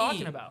do are you mean?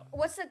 talking about?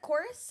 What's the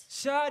chorus?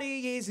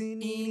 Shawty is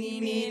an Eeny,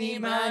 meeny,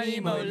 miny,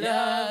 mo,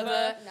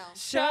 lover. No.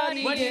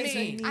 Shawty What do you is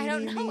mean? an I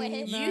don't know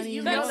it.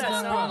 You That know that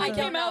song song. probably I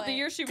came don't out know the it.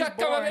 year she was Come a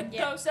born. bit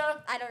Yeah.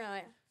 closer. I don't know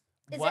it.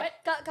 What?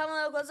 Come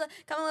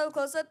a little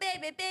closer,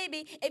 baby,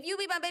 baby. If you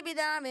be my baby,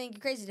 then I'm making you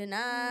crazy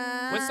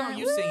tonight. What song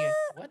you singing?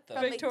 What the?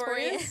 From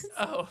Victorious.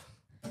 Oh.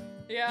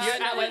 Yeah, You're I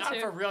know that for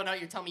too. real now.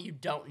 You're telling me you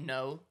don't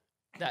know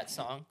that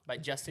song by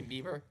Justin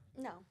Bieber?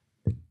 No.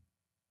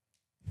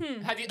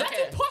 Have you? That's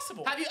okay,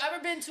 impossible. Have you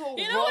ever been to a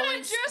You know what I'm rolling?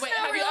 just Wait,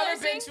 now have you ever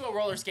been realizing? to a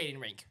roller skating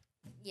rink?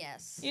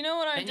 Yes. You know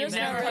what I And you've just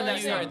never now heard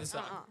that realizing?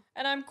 song. the song.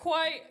 And I'm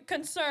quite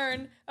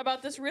concerned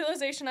about this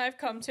realization I've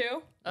come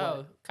to.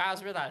 Oh,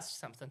 Kyle's realized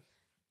something.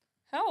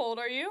 How old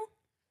are you?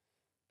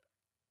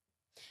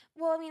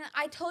 Well, I mean,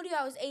 I told you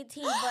I was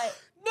 18,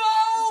 but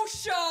No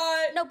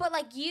shot. no, but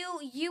like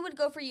you would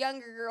go for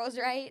younger girls,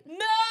 right?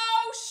 No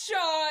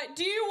shot.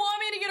 Do you want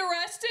me to get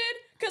arrested?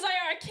 Because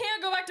I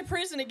can't go back to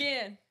prison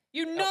again.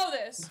 You know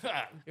this.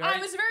 I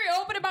was very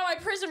open about my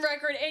prison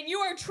record, and you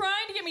are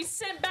trying to get me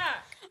sent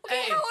back. Okay,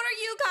 Hey, how old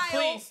are you,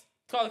 Kyle? Please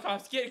call the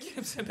cops. Get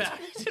him sent back.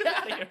 Get him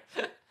out of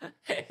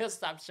here. He'll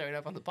stop showing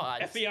up on the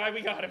pod. FBI,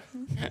 we got him.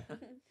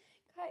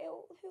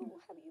 Kyle, who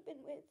have you been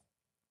with?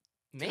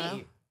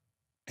 Me?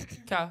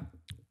 Kyle,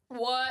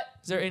 What?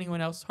 is there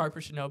anyone else Harper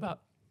should know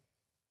about?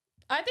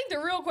 I think the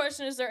real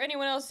question is there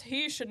anyone else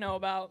he should know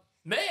about?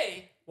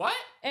 Me? What?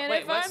 And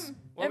Wait, if what are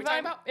we if talking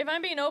I'm about? if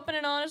I'm being open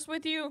and honest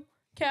with you,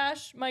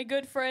 Cash, my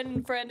good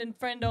friend and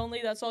friend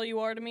only, that's all you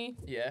are to me.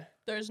 Yeah.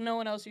 There's no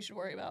one else you should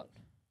worry about.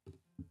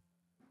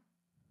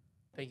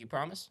 Pinky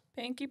promise?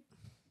 Pinky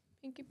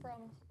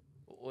promise.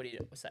 What do you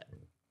do? What's that?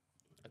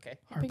 Okay.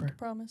 Harper, Pinky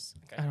promise.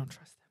 Okay. I don't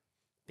trust them.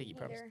 Pinky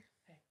promise. Neither.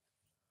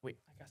 Wait,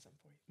 I got something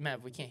for you.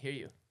 Mav, we can't hear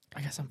you.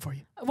 I got something for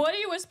you. What are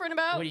you whispering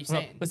about? What are you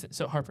Well, saying? listen,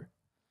 so Harper,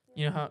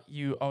 you know how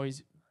you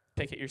always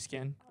pick at your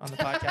skin on the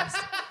podcast?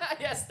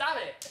 Yeah, stop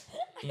it.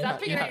 You Stop know-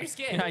 picking you know at how- your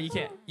skin. You know how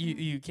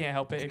you can't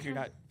help it if you're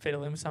not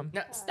fiddling with something?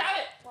 No, stop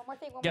it. One more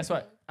thing. Guess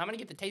what? I'm gonna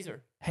get the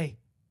taser. Hey,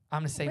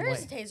 I'm the same Where way.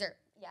 is the taser?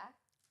 Yeah.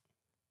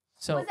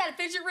 So What's that, a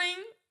fidget ring?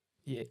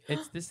 yeah,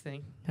 it's this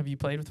thing. Have you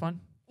played with one?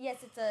 Yes,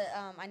 it's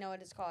a, I know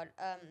what it's called.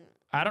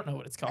 I don't know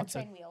what it's A called. So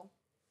train wheel.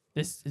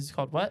 this is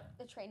called what?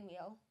 The train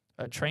wheel.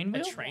 A train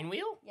wheel? A train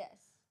wheel? Yes.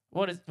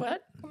 What is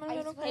what? Come I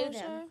used to play with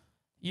him.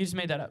 You just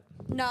made that up.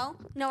 No,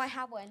 I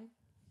have one.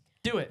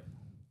 Do it.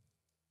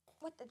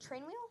 What, the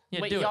train wheel?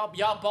 Yeah, Wait, do it.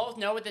 y'all both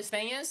know what this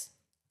thing is?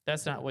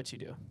 That's not what you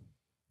do.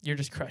 You're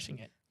just crushing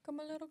it. Come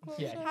a little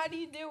closer. Yeah. How do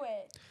you do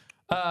it?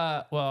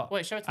 Well,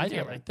 Wait, show it to I me. do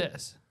it like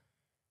this.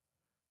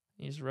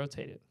 You just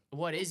rotate it.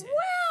 What is it?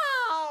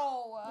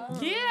 Wow!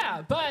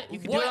 Yeah, but you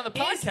can do it on the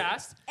What is it?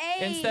 podcast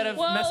Hey. instead of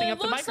Well, messing it up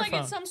the looks microphone.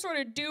 like it's some sort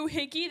of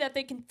doohickey that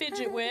they can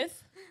fidget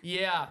with.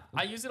 Yeah,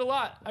 I use it a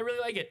lot. I really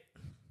like it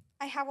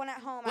I have one at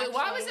home. Wait,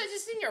 why actually. was that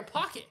just in your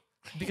pocket?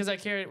 because I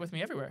carry it with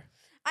me everywhere.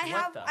 I What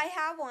have the- I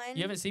have one.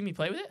 You haven't seen me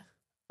play with it?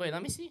 Wait,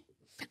 let me see.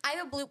 I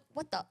have a blue.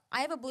 What the?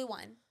 I have a blue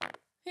one.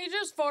 He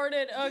just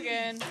farted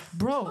again.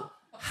 Bro,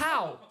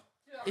 how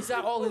is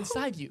that all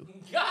inside you?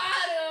 Got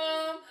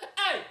him!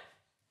 Hey!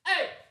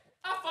 Hey!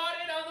 I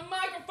farted on the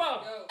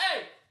microphone!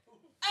 Hey!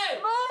 Hey!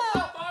 I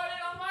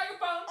farted on the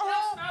microphone!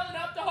 I'm smelling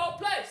up the whole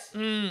place!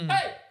 Mm.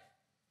 Hey!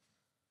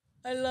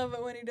 I love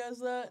it when he does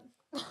that.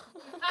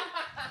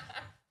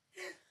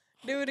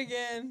 Do it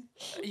again.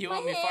 You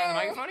want me to fart on the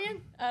microphone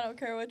again? I don't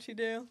care what you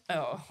do.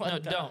 Oh, No,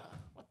 don't.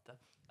 What the?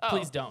 Oh.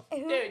 Please don't.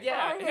 Dude,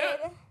 yeah.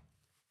 Farted.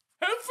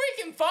 Who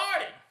freaking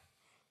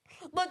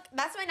farted? Look,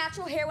 that's my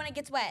natural hair when it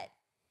gets wet.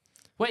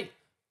 Wait,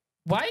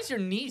 why is your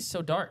knees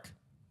so dark?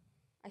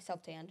 I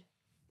self tanned.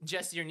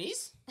 Just your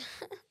knees?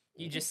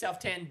 You just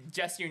self-tan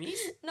just your knees?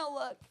 No,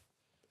 look.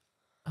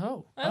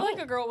 Oh, I like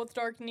a girl with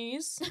dark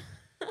knees.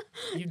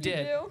 You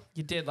did. do?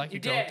 You did like You a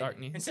girl with did. dark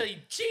knees. Until you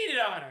cheated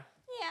on her.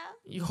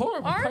 Yeah. You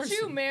horrible Aren't person.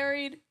 you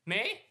married?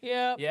 Me?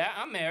 Yep. Yeah,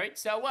 I'm married.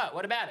 So what?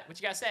 What about it? What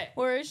you gotta say?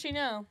 Where is she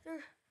now?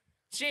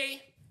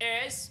 She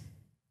is...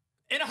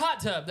 In a hot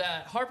tub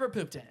that Harper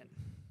pooped in.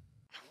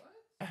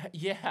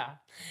 Yeah.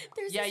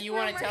 There's Yeah, this you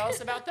want to rumor. tell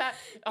us about that?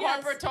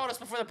 Yes. Harper told us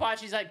before the pod,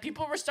 she's like,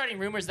 people were starting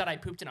rumors that I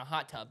pooped in a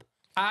hot tub.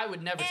 I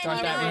would never And start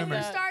you that know rumor.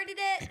 who started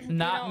it?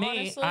 Not You know, me.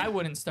 honestly- I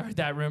wouldn't start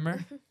that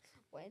rumor.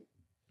 What?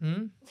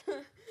 Hmm?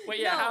 Wait,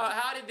 yeah, No.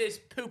 how did this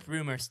poop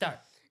rumor start?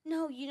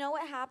 No, you know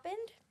what happened?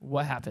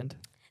 What happened?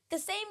 The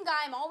same guy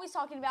I'm always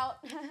talking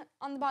about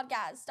on the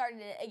podcast started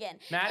it again.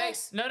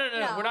 Maddox? No. No.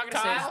 We're not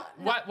gonna say. Kyle?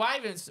 Why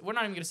even? We're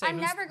not even gonna say. I'm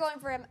who's- never going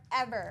for him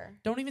ever.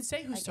 Don't even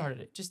say who Okay.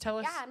 started it. Just tell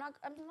us. Yeah, I'm not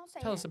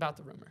saying Tell it. us about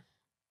the rumor.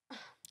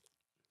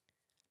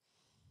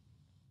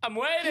 I'm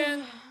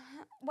waiting.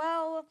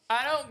 Well,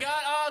 I don't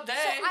got all day.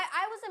 so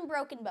I was in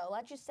Broken Bow.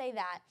 Let's just say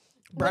that.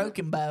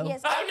 Broken bow. Yes.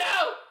 Oh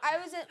no! I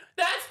was in.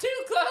 That's too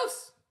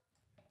close.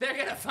 They're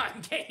gonna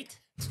find Kate.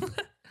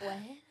 What?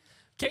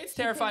 Kate's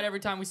terrified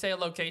every time we say a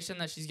location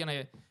that she's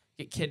gonna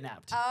get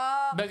kidnapped.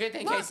 But good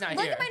thing Look, Kate's not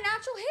look here. at my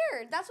natural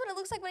hair. That's what it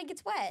looks like when it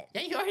gets wet.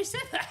 Yeah, you already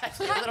said that.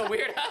 You little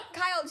weirdo.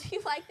 Kyle, do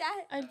you like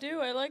that? I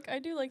do. I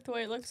do like the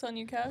way it looks on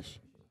you, Cash.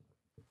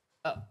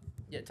 Oh,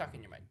 yeah, talk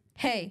in your mic.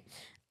 Hey,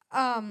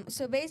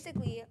 so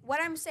basically, what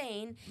I'm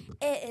saying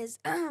is,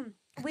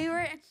 we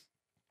were.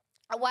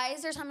 Why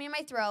is there something in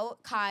my throat?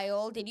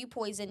 Kyle, did you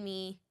poison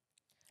me?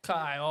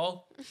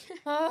 Kyle.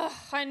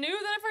 I knew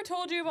that if I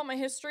told you about my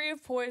history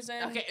of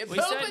poison. Okay, We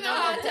poop said in the no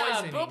hot tub.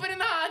 poisoning. Poop in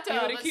the hot tub.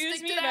 You would Let's accuse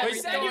stick me to of that We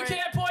said you story.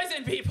 can't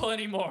poison people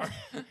anymore.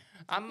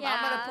 I'm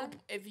Yeah. gonna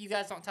poop if you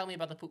guys don't tell me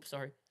about the poop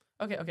story.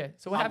 Okay.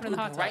 So what I'll happened in the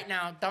poop hot tub? right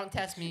now? Don't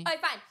test me. All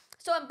right, fine.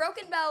 So in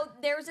Broken Bow,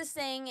 there was this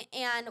thing,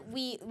 and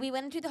we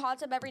went into the hot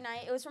tub every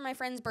night. It was for my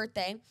friend's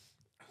birthday.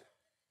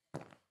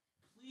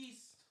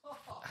 Please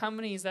stop. How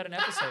many is that an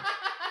episode?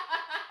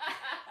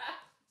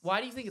 Why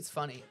do you think it's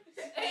funny?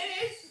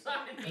 It is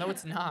funny. No,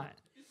 it's not.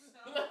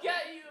 Look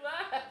at you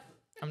laugh.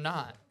 I'm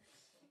not.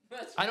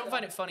 That's I don't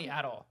find it funny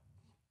at all.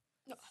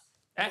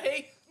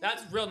 Hey,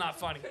 that's real not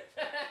funny.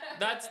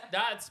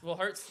 That's will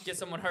get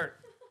someone hurt.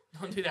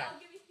 Don't do that. I'll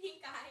give you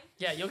pink eye.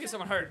 Yeah, you'll get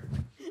someone hurt.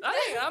 I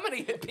think I'm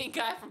gonna get pink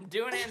eye from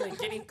doing it and then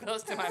getting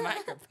close to my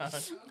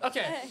microphone.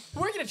 Okay,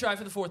 we're gonna try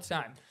for the 4th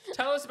time.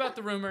 Tell us about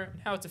the rumor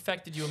and how it's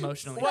affected you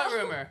emotionally. What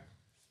rumor?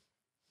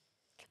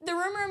 The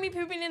rumor of me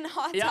pooping in the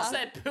hot Y'all tub.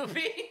 said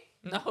poopy.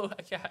 No,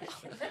 okay.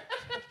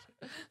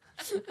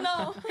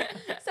 No.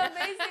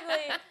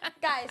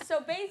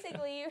 So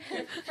basically,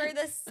 for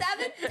the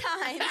 7th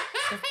time.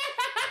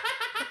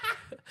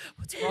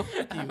 What's wrong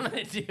with I'm you?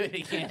 gonna do it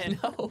again.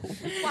 No.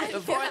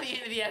 Before the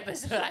end of the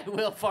episode, I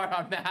will fart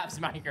on Mav's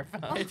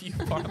microphone. If you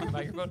fart on the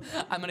microphone,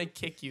 I'm gonna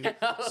kick you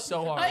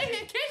so Oh, hard. you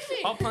didn't kick me.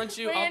 I'll punch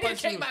you. Wait, I'll you didn't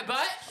punch kick you. my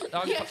butt.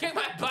 I'll- You gonna kick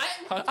my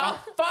butt? I'll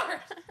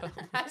fart.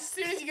 As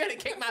soon as you go to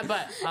kick my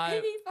butt.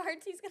 If he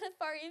farts, he's gonna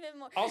fart even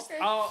more.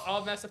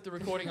 I'll mess up the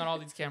recording on all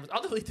these cameras.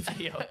 I'll delete the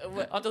video.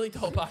 I'll delete the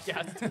whole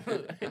podcast.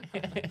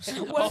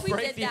 What I'll if we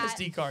break did the that?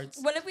 SD cards.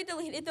 What if we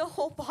deleted the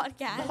whole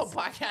podcast? The whole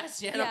podcast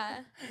channel. Yeah.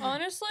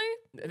 Honestly,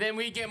 Then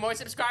we get more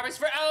subscribers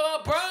for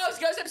LOL Bros.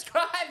 Go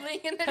subscribe.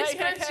 Link in the Hey,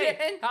 description.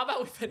 hey, how about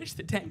we finish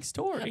the dang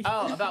story?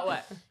 Oh, about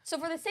what? So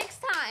for the 6th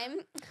time,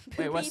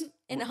 Wait, what's- pooping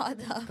in a hot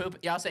tub. Poop.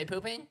 Y'all say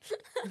pooping?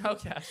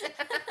 Okay.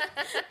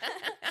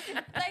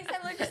 Like I said,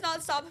 we're just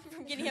not stopping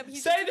from getting up.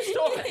 Say the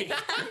story.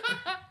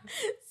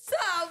 So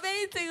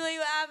basically,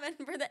 what happened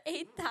for the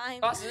 8th time?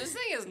 Also, this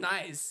thing is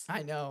nice.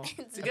 I know. It's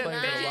It's a I good played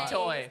with it a fidget lot.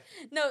 toy.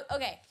 No,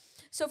 okay.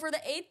 So for the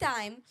 8th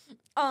time,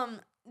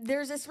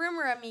 there's this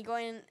rumor of me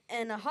going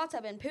in a hot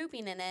tub and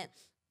pooping in it,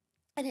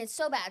 and it's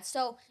so bad.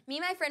 So me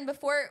and my friend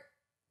before.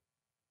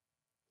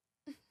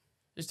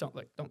 Just don't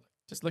look. Don't look.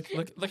 Just look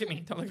at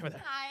me. Don't look over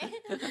there. Hi.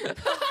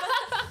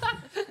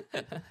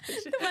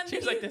 one She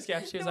was thing like you- this, yeah.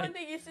 She was the like, one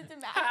thing you sit to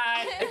back.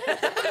 hi.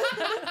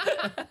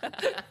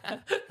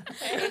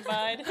 hey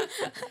bud.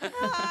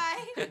 Hi.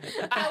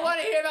 I want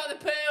to hear about the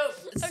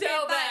poop so Okay,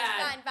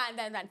 bad.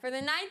 fine. For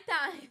the 9th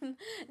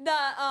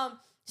time,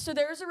 so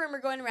there was a rumor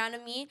going around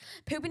of me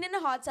pooping in a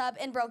hot tub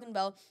in Broken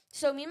Bow.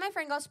 So me and my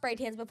friend got spray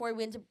tans before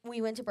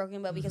we went to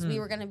Broken Bow because we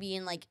were gonna be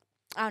in like,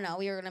 I don't know,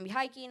 we were gonna be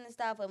hiking and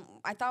stuff. And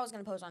I thought I was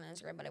gonna post on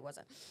Instagram, but it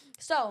wasn't.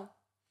 So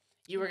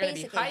You were going to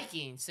be Basically.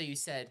 hiking, so you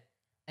said,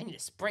 I need a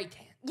spray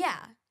tan. yeah,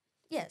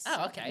 yes.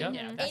 Oh, okay. Yeah.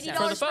 Yeah, that $80 sounds-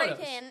 For the spray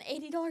photos. tan.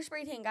 $80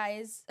 spray tan,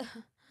 guys.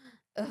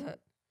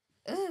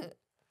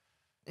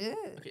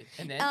 Okay,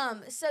 and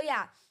then? So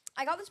yeah,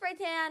 I got the spray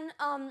tan.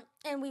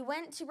 And we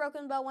went to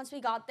Broken Bow. Once we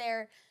got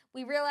there,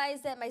 we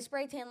realized that my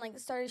spray tan like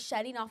started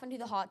shedding off into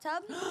the hot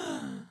tub.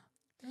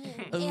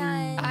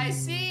 And I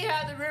see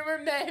how the rumor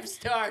may have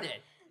started.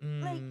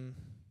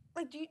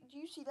 like, do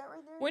you see that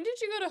right there? When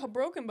did you go to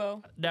Broken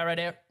Bow? That right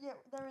there. Yeah,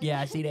 that right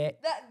Yeah, I see that.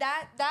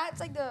 That's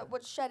like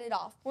what shed it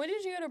off. When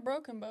did you go to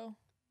Broken Bow?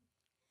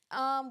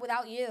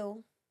 Without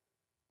you,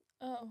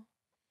 Oh,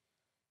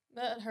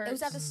 that hurts. it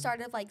was at the start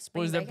of like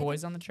spring. Was there break, I think.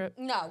 boys on the trip?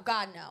 No,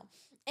 God no.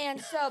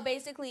 And so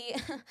basically,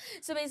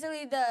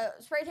 the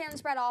spray tan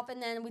spread off, and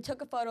then we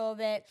took a photo of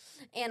it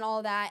and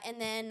all that. And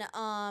then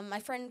my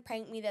friend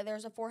pranked me that there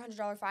was a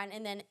 $400 fine,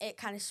 and then it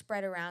kind of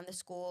spread around the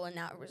school, and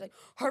now it was like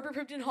Harper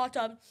pooped in a hot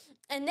tub.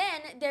 And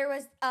then there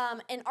was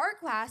in art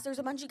class, there was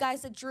a bunch of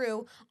guys that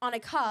drew on a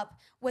cup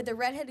with a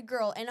redheaded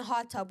girl in a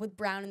hot tub with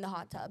brown in the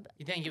hot tub.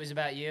 You think it was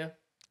about you?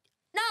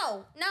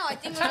 No, I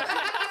think it was,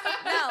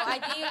 I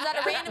think it was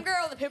at a random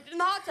girl that pooped in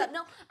the hot tub.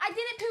 No, I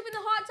didn't poop in the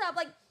hot tub.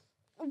 Like,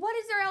 what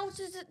is there else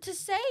to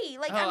say?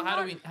 Like, Oh, I'm how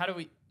not,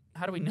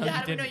 do we know Yeah,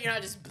 how you do we know didn't? you're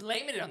not just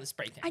blaming it on the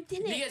spray tan? I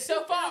didn't Because so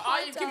poop in far, a all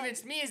hot you've tub.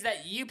 convinced me is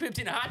that you pooped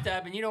in a hot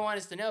tub and you don't want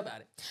us to know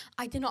about it.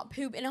 I did not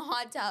poop in a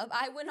hot tub.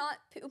 I would not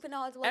poop in a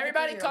hot tub.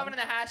 Everybody comment in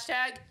the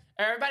hashtag.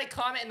 Everybody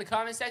comment in the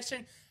comment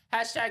section.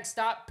 Hashtag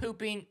stop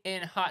pooping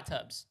in hot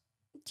tubs.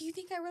 Do you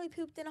think I really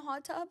pooped in a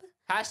hot tub?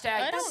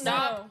 Hashtag I don't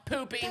stop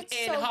pooping That's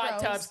in so hot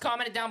gross. tubs.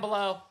 Comment it down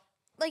below.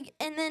 Like,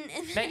 and then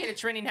Make it a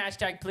trending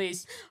hashtag,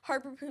 please.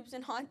 Harper poops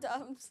in hot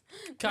tubs.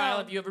 Kyle, No.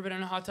 have you ever been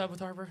in a hot tub with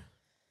Harper?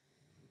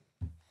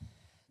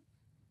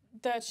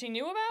 that she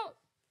knew about.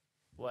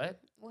 What?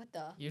 What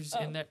the? You're just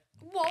in there.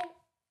 Whoa.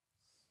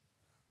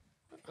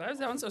 Why is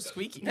that one so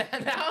squeaky?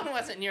 That one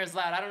wasn't near as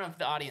loud. I don't know if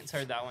the audience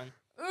heard that one.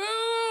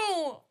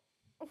 Ooh.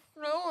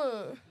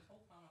 No.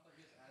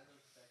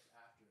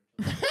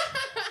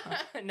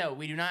 No,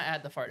 we do not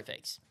add the fart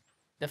effects.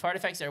 The fart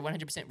effects are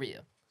 100%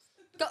 real.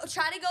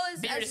 Try to go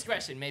Be your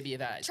discretion, maybe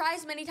advised. try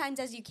as many times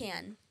as you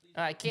can.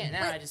 I can't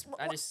now. Wait,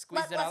 I just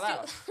squeezed it all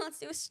out. Let's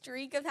do a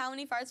streak of how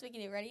many farts we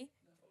can do. Ready?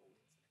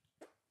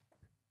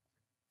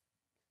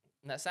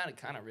 That sounded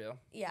kind of real.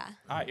 Yeah.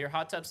 All right, your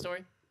hot tub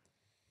story?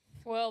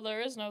 Well,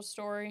 there is no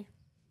story.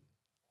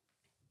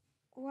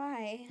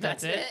 Why?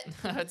 That's it?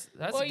 That's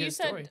Well, a good you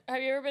said, story.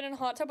 have you ever been in a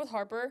hot tub with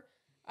Harper?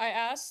 I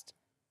asked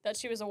that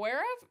she was aware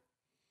of.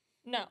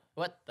 No.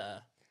 What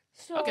the?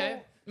 So,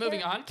 Okay,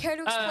 moving on. Care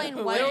to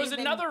explain why There you've was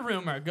been- another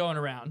rumor going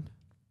around.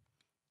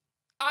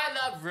 I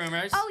love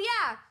rumors. Oh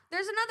yeah,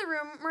 there's another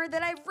rumor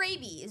that I have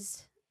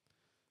rabies.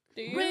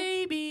 Do you?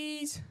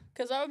 Rabies.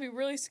 Because that would be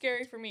really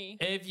scary for me.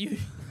 If you,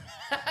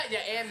 Yeah,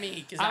 and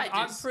me. Because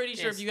I'm pretty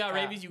sure if you got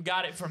rabies, you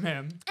got it from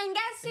him. And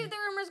guess who the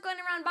rumor's going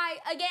around by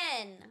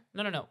again?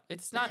 No.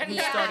 It's not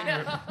Yeah.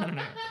 starting.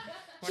 No.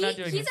 We're not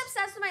doing He's this.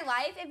 obsessed with my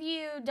life. If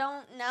you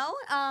don't know,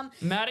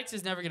 Maddox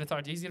is never gonna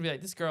talk to you. He's gonna be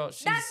like, this girl.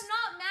 She's. that's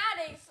not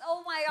Maddox.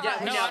 Oh my Yeah,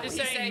 gosh. No, no, I'm just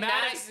he's saying saying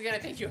Maddox- Maddox is going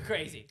to think you're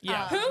crazy.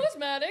 Yeah. Who was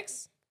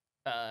Maddox?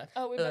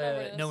 Oh, we've been over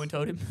this. No one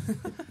told him.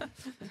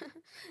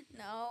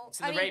 No.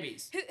 So the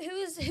rabies.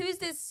 Who's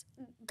this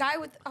guy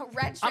with a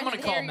red? I'm gonna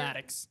shredded call hair?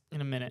 Maddox in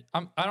a minute.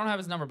 I don't have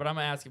his number, but I'm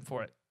gonna ask him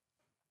for it.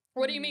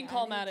 What do you mean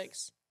call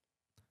Maddox?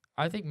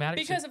 I think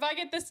Maddox. Because if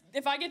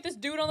I get this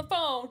dude on the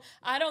phone,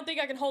 I don't think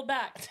I can hold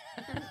back.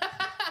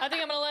 I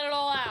think I'm gonna let it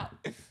all out.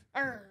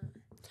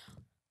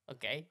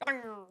 Okay.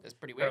 That's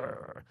pretty weird. Who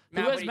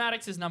Matt, has what do you-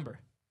 Maddox's number?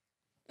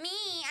 Me.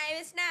 I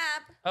have a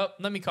snap. Oh,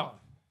 let me call him.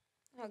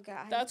 Oh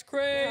god. That's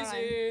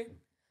crazy.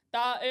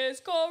 That is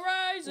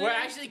crazy. We're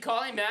actually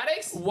calling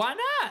Maddox? Why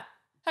not?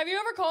 Have you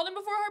ever called him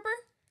before,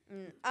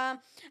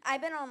 Harper?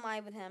 I've been on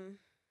live with him.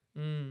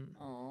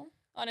 Oh.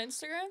 On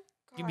Instagram?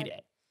 Give me God.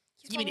 that.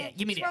 He's Give me probably- that.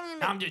 Give me he's that. probably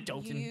like, I'm just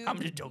joking. I'm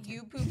just joking.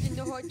 You pooped in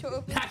the hot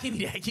tub. Nah, give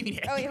me that. Give me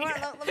that. Oh wait, give me hold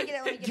on. that. Let me get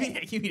it. Let me Give me get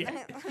that. it. Give me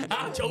that.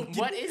 I'm joking.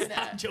 What is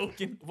that? I'm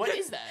joking. What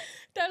is that?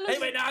 That looks, Hey,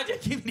 wait, nah,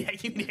 just give me that.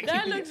 Give me that.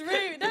 that give me looks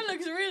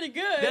really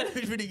good. That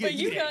looks really good. But Give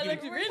you me that, got give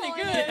looks me really that.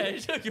 good. Yeah,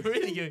 it's looking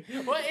really good.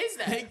 What is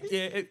that? Hey,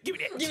 yeah, give me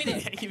that. Give me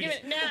that. Give me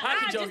that. Nah, I'm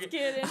I'm joking. just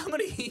kidding. I'm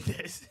gonna eat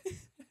this.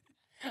 Is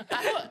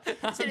I'm it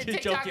a just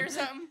TikTok joking. or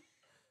something?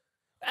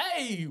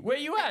 Hey, where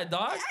you at,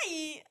 dog?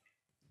 Hey.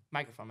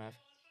 Microphone, Mav.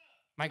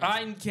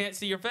 Microphone. I can't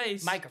see your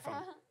face.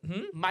 Microphone.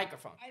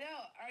 Microphone. I know.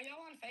 Are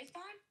y'all on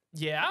FaceTime?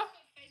 Yeah?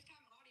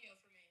 FaceTime audio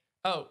for me.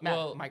 Oh, Matt,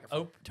 well,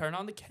 microphone. turn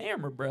on the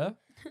camera, bruh.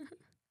 I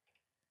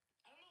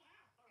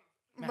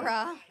don't know how.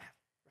 Bruh.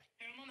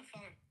 Here, I'm on the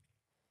phone.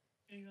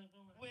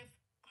 With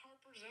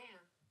Harper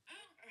Zoomer.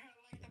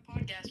 Like the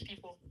podcast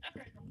people.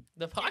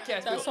 The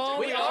podcast That's people. all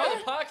we we are are?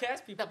 the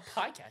podcast people. The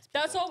podcast.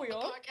 That's all we The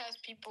are.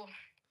 podcast people.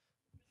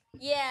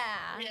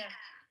 Yeah. Yeah.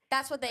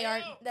 That's what they are.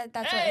 That's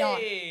what they are.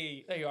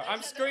 Hey, there you are.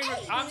 I'm screen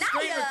Hey,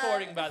 screen Naya.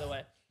 recording, by the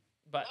way.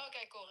 But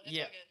Okay, cool. It's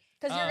Yeah. all good.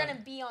 Because you're Um,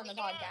 gonna be on the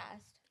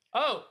podcast.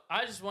 oh,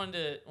 I just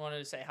wanted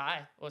to say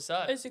hi. What's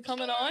up? Is he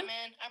coming What's going on?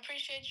 man? I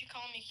appreciate you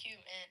calling me cute,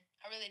 man.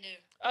 I really do.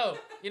 Oh,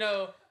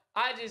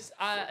 I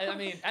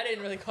mean, I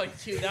didn't really call you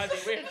cute. That'd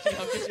be weird,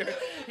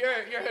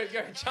 because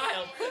you're a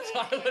child, so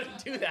I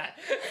wouldn't do that.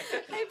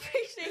 I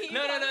appreciate you.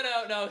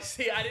 No.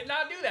 See, I did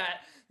not do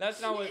that. That's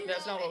not what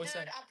was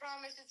said. I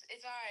promise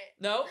it's alright.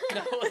 No,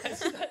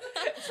 it's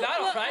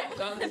not all right.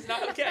 No, it's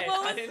not okay.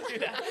 I didn't do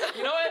that.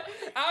 You know what?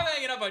 I'm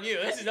hanging up on you.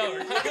 This is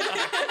over.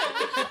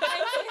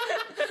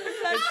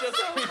 It's just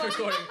screen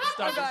recording.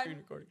 Stop the God. screen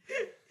recording.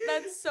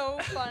 That's so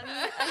funny.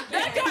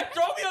 That guy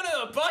throw me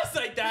under the bus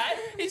like that.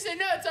 He said,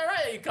 no, it's all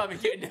right that you call me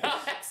cute. No,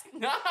 that's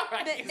not all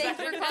right.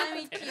 Thanks for calling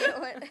me cute.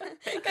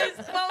 Because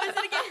what was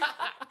it again?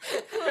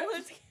 What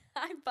was it?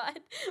 Hi, bud.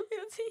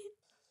 Let's see.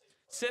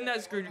 Send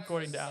that screen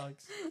recording to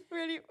Alex.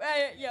 Really?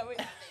 Yeah. Wait.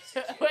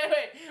 wait,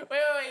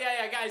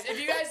 yeah, guys. If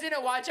you guys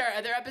didn't watch our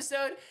other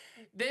episode,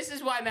 this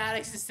is why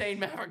Maddox is saying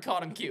Maverick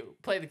called him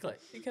cute. Play the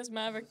clip. Because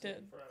Maverick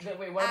did.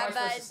 Wait, what am I supposed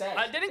but- to say?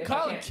 I didn't If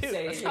call I him can't cute.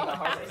 say That's anything not about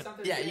what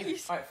Harper? Yeah, you.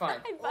 All right, fine.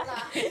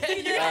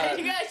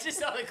 you guys just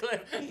saw the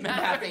clip.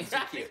 Maverick thinks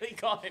you're cute. practically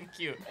called him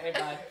cute. Hey,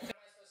 bud.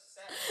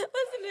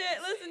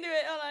 Listen to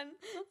it. Hold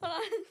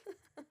on.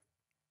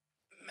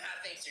 Matt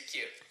thinks you're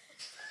cute.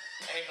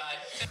 Hey, bud.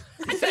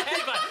 I said,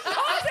 hey, bud. All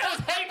I said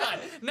was, hey, bud.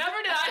 Never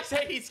did I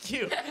say he's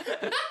cute.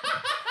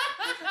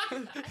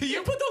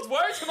 You put those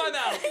words in my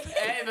mouth.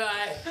 Hey,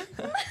 bud.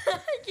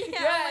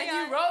 Yeah,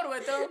 you rode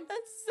with him.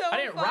 That's so I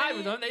didn't funny. ride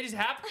with them. They just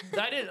happened.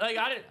 I don't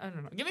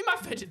know. Give me my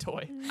fidget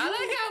toy. I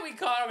like how we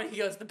call him and he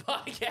goes, the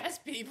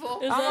podcast people.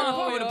 Is I that want to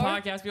all put we with the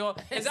are? podcast people.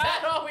 Is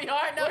that all we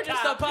are? No, We're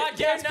just Kyle. the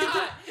podcast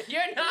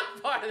You're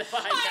not part of the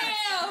podcast. I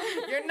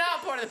am. You're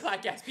not part of the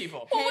podcast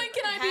people. Well, when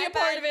can I be Hi, a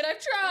part bud. of it? I've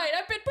tried.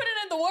 I've been putting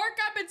in the work.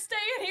 I've been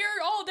staying here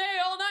all day,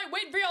 all night,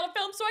 waiting for y'all to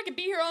film so I can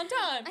be here on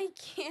time. I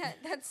can't.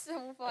 That's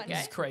so funny.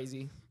 This is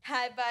crazy.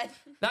 Hi, bud.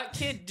 That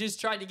kid just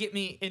tried to get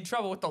me in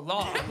trouble with the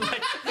law.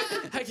 Like,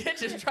 that kid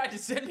just tried to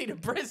send me to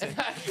prison.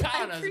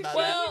 Kyle knows about that.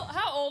 Well,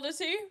 how old is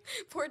he?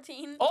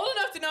 14. Old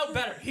enough to know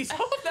better. He's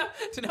old enough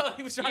to know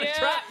he was trying to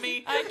trap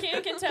me. I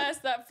can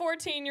contest that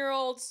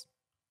 14-year-olds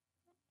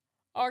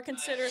are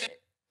considered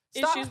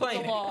Stop issues playing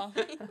with the law.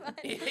 Delete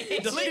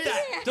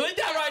that. Delete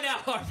that right now,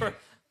 Harper.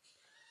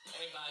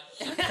 Hey,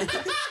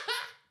 bud.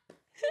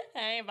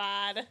 Hey,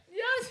 bud. You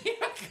know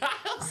what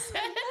Kyle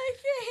said? I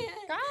can't.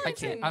 I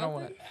can't. I don't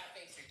want to. Matt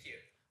thinks you're cute.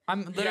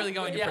 I'm literally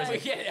going to yeah, prison. we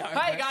get it, Hi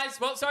Harper. guys.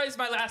 Well, sorry, this is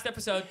my last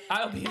episode.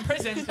 I will be in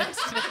prison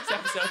next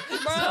episode. Bro,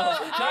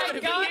 so, not going to be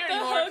got here the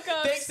anymore.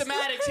 hookups. Thanks to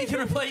Maddox, he can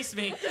replace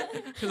me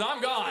because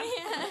I'm gone.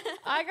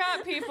 I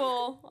got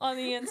people on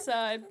the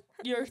inside.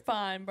 You're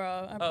fine, bro.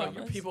 I Oh, promise.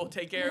 your people will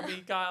take care of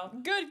me, Kyle.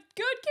 Good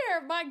care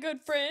of my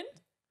good friend,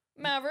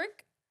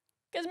 Maverick.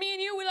 Cause me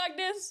and you, we like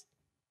this.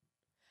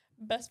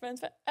 Best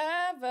friends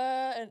forever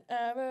and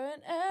ever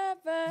and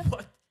ever.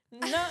 What?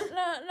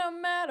 No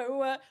matter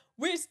what,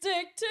 we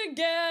stick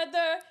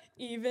together,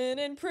 even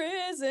in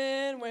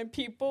prison when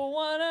people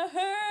wanna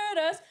hurt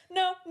us.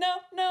 No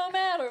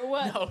matter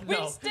what, No, we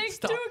no, stick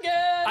stop.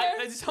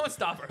 together. Someone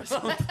stop her.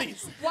 Someone,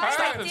 please. Why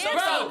Stop is him.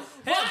 that Stop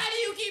dancing? him. Why do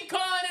you keep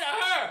calling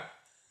it her?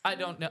 I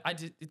don't know.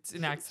 It's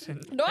an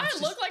accident. Do I It's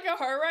just- look like a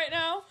her right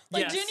now?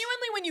 Like Yes.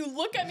 genuinely, when you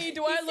look at me,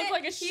 do I look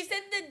like a? He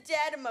said the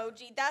dead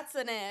emoji. That's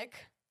an ick.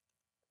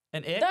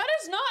 an ick? That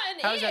is not an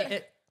How's ick. that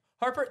ick?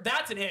 Harper,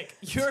 that's an ick.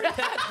 You're that's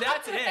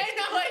an ick. Ain't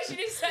no way she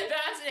just said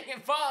that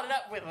and followed it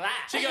up with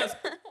that. She goes,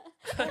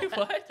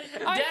 what?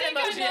 I Dead think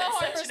I emoji, know that's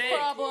such Harper's an ick.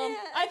 problem. Yeah.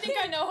 I think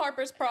I know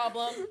Harper's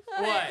problem.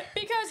 What?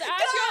 Because God,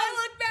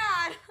 I look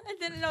bad. I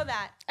didn't know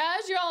that.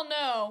 as y'all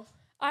know,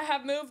 I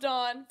have moved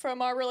on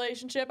from our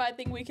relationship. I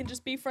think we can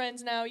just be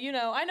friends now. You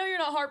know, I know you're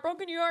not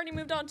heartbroken. You already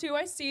moved on too.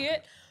 I see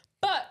it.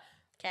 But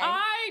Okay.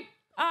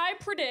 I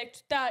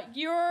predict that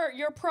your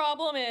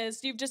problem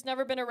is you've just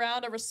never been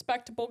around a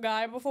respectable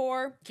guy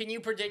before. Can you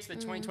predict the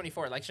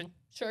 2024 election?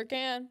 Sure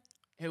can.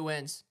 Who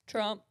wins?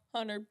 Trump,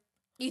 100.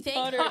 You think?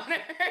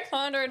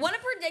 100. Want to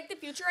predict the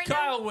future right now?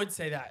 Kyle would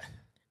say that.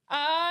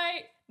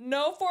 I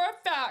know for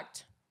a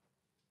fact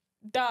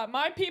that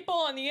my people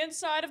on the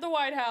inside of the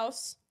White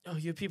House, Oh,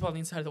 you have people on the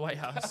inside of the White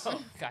House.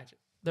 Oh, gotcha.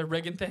 They're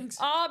rigging things.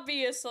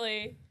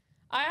 obviously,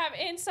 I have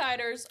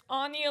insiders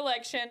on the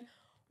election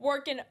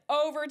working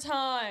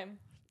overtime.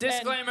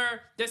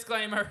 Disclaimer.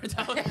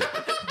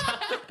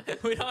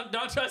 We don't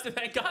trust a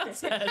thing God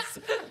says.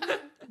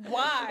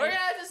 Why? We're gonna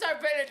have to start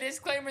putting a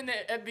disclaimer in the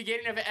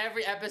beginning of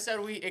every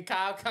episode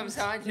Kyle comes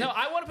on. No,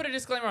 I want to put a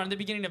disclaimer on the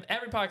beginning of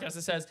every podcast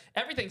that says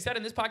everything said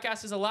in this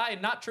podcast is a lie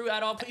and not true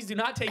at all. Please do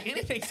not take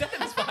anything said in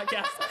this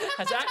podcast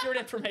as accurate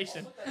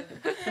information.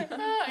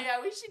 Oh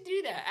yeah, we should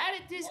do that.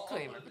 Add a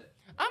disclaimer.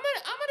 I'm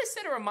gonna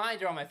set a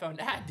reminder on my phone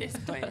to add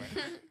disclaimer.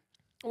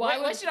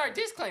 What should our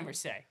disclaimer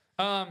say?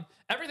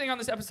 Everything on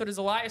this episode is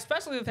a lie,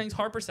 especially the things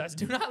Harper says.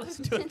 Do not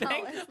listen to a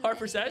thing listen to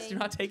Harper says. anything. Do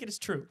not take it as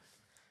true.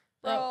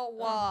 Bro,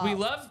 wow.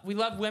 We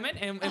love women,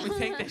 and we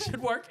think they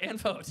should work and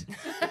vote.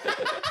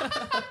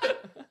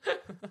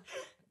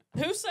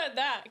 Who said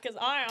that? Because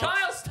I don't.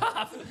 Kyle,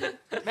 stop.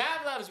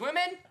 Mav loves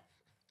women.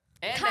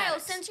 And Kyle,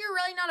 Maddox. since you're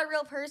really not a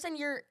real person,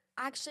 you're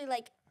actually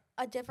like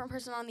a different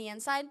person on the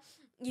inside.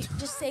 You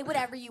just say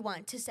whatever you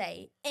want to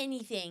say.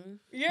 Anything.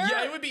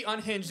 Yeah, it would be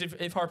unhinged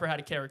if Harper had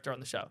a character on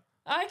the show.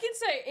 I can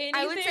say anything.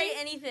 I would say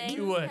anything.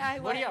 You would. Yeah, I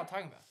What are would. y'all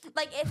talking about?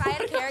 Like if I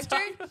had a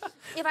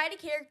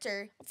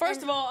character,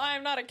 First of all, I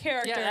am not a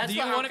character. Yeah, that's Do you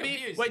why I'm want to be?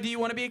 confused. Wait, do you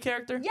want to be a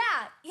character?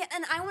 yeah,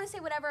 and I want to say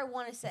whatever I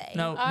want to say.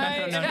 No, I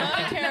no, am no, not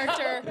a no.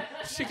 character.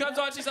 She comes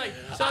on. She's like,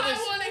 so I this.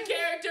 want a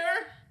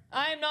character.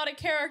 I am not a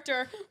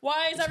character.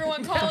 Why is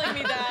everyone calling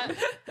me that?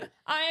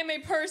 I am a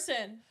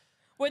person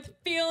with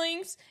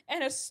feelings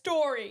and a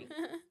story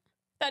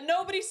that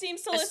nobody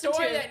seems to A listen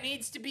story to. that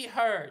needs to be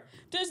heard.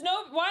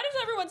 Why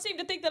does everyone seem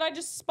to think that I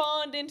just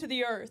spawned into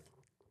the earth?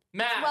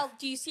 Mav, Well,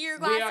 do you see your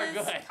we glasses?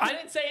 are good. I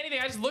didn't say anything.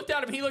 I just looked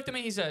at him. He looked at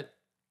me. He said,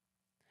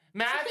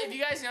 Mav, if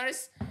you guys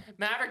notice,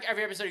 Maverick,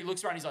 every episode he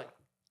looks around, he's like,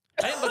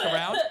 I didn't look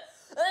around.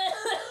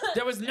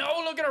 There was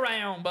no looking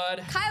around,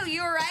 bud. Kyle,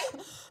 you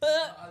alright?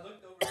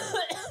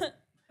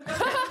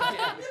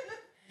 yeah.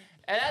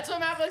 And that's what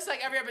Mav looks like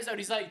every episode.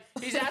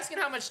 He's asking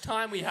how much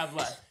time we have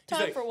left. He's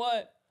Time like, for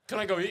what? Can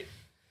I go eat?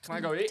 Can I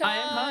go eat? I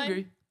am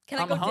hungry. Can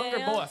I I'm go a hungry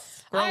dance? boy.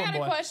 Growing I got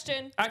boy. a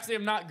question. Actually,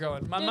 I'm not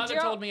growing. My Did mother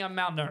y'all- told me I'm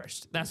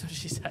malnourished. That's what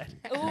she said.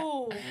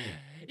 Ooh.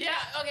 Yeah,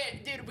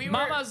 okay, dude,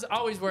 Mama's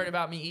always worried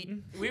about me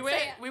eating. we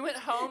went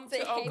home Say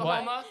to hey,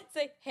 Oklahoma.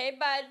 Say, hey,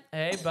 bud.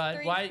 Hey, bud.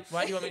 3. Why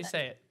do you want me to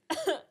say it?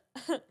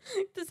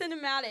 The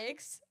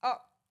cinematics. Oh,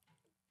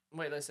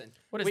 Wait, listen.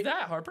 What is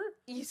that, Harper?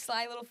 you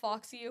sly little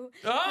fox, you.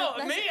 Oh,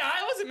 That's- me?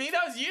 I wasn't me.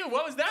 That was you.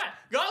 What was that?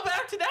 Go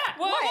back to that.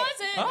 What What?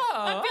 was it? Oh.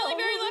 I'm feeling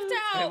very left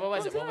Wait, out. what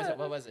was it? What What was was that? it?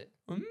 What was it?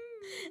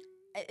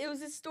 Mm. It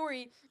was a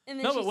story, and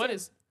then No, she but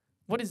said,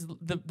 what is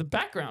the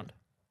background?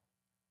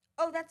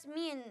 Oh, that's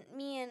me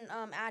and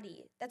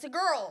Addie. That's a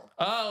girl.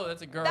 Oh,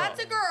 that's a girl.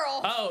 That's a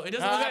girl. Oh, it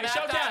doesn't look like Matt show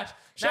thought- cash.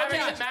 Show Maverick-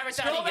 cash. Maverick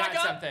thought Scroll he back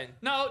got up. something.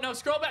 No,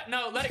 scroll back.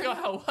 No, let it go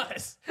how it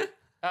was.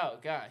 Oh,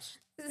 gosh.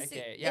 This is-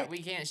 Okay, yeah, it- we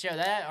can't show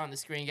that on the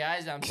screen,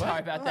 guys. I'm sorry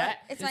about What? that.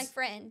 It's my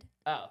friend.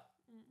 Oh.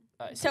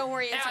 Don't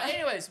worry. It's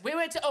Anyways, we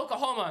went to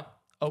Oklahoma,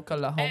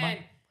 Oklahoma.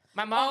 and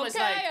my mom was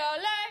like,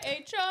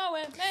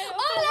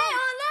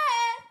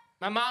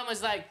 my mom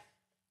was like,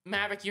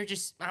 Maverick,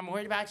 I'm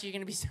worried about you. You're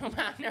going to be so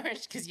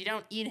malnourished because you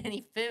don't eat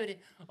any food.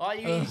 All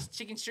you eat is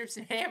chicken strips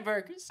and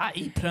hamburgers. I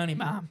eat plenty,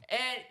 Mom.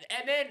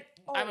 And then,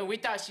 I mean, we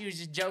thought she was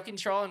just joking,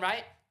 trolling,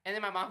 right? And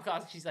then my mom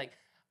calls, she's like,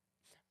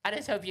 I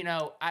just hope you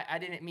know I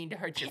didn't mean to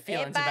hurt your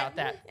feelings bud. about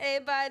that. Hey,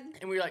 bud.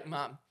 And we were like,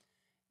 Mom,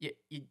 you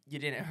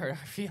didn't hurt our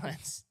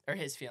feelings or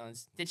his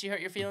feelings. Did she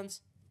hurt your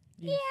feelings?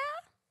 Yeah.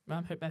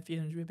 Mom hurt my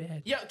feelings real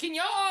bad. Yo, can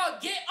y'all all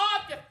get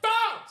off your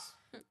phones?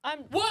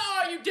 What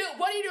are you doing?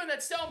 What are you doing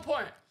that's so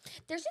important?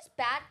 There's this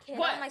bad kid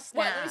What? on my What?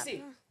 Snap. Let me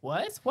see.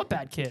 What? What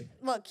bad kid?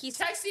 Look, he's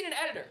Texting an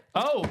editor.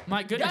 Oh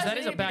my goodness, Guys, that we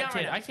is need a to be bad done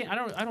kid. right I can't. I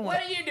don't What want.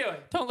 are you doing?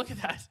 Don't look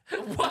at that.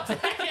 What the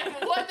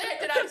heck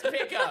did I just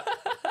pick up?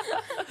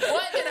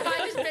 What did I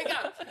just pick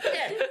up?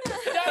 Here,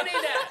 don't need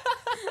that.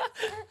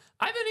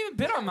 I haven't even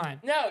been on mine.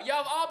 No,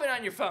 y'all have all been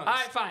on your phones. All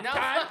right, fine. No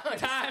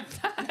phones. Time.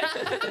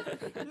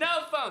 No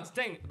phones.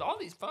 Dang, all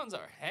these phones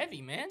are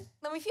heavy, man.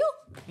 Let me feel.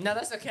 No,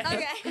 that's okay.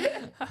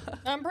 Okay.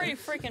 I'm pretty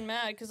freaking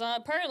mad because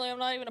apparently I'm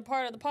not even a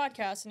part of the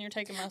podcast and you're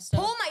taking my stuff.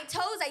 Pull my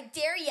toes, I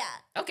dare ya.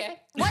 Okay.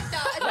 What the?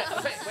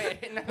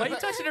 Wait. No. Why are you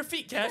touching her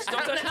feet, Cash?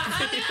 Don't touch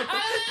her feet.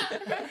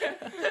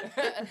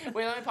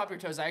 Wait, let me pop your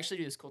toes. I actually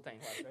do this cool thing.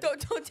 Watch, ready?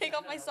 Don't take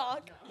off my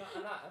sock.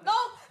 I'm not. No.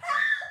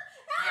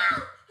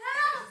 Help!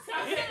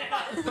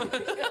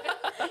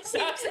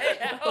 Stop saying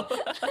help.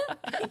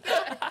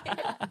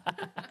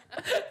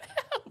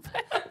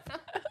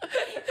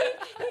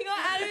 He got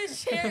out of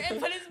his chair and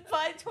put his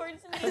butt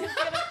towards me. He was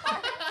gonna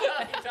fart. You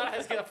thought I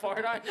was gonna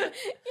fart on you?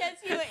 Yes,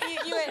 you went.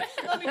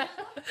 Let me.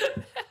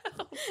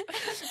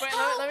 Wait,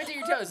 let me do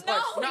your toes. No,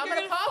 Watch. No, I'm you're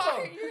gonna pop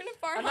fart. them. You're gonna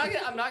fart.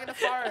 I'm not gonna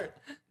fart.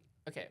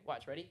 Okay,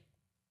 watch. Ready?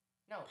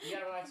 No, you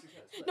gotta relax your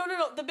toes. Look.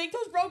 No. The big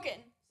toe's broken.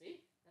 See?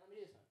 Now let me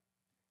do this one.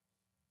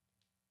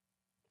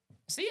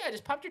 See, I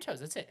just popped your toes.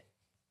 That's it.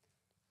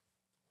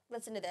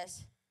 Listen to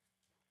this.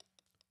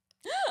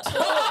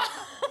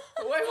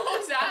 Wait, what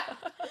was that?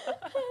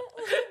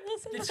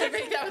 Listen Did to she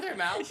make that with her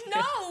mouth?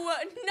 No.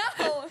 What?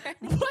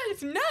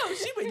 No,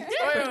 she was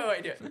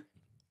Wait, do it.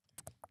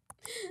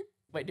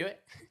 Wait, do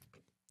it.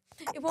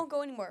 It won't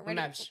go anymore. Ready?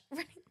 Match.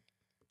 Ready?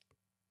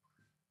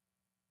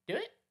 Do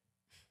it.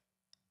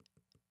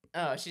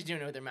 Oh, she's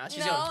doing it with her mouth.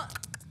 She's No.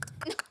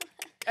 doing.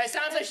 It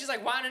sounds like she's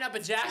like winding up a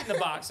Jack in the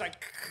Box.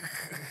 Like.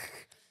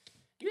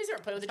 You guys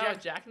ever play with a That's how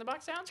Jack? Jack in the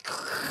Box sounds?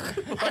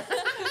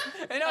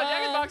 I know,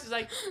 Jack in the Box is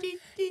like.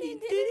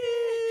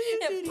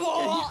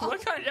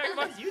 What kind of Jack in the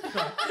Box do you do?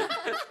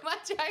 My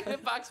Jack in the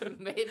Box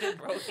may have been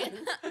broken.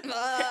 Bro.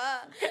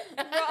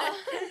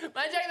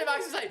 My Jack in the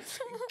Box is like.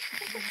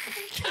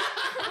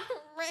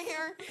 Right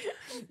here.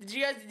 Did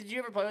you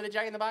ever play with a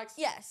Jack in the Box?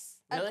 Yes.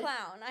 Really? A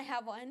clown. I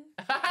have one.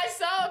 I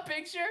saw a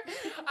picture.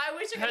 I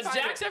wish I could Has find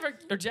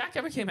Jack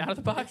ever came out of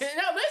the box? No,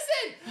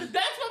 listen.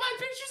 That's what my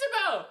picture's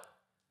about.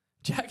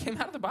 Jack came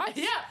out of the box?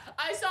 Yeah,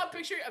 I saw a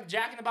picture of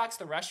Jack in the Box,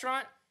 the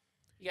restaurant.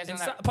 You guys know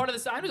And that? part of the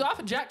sign was off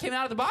and Jack came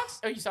out of the box?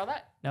 Oh, you saw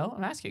that? No,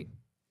 I'm asking.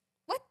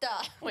 What the?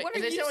 Wait, what are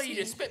is you that what you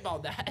seeing? just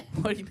spitballed that?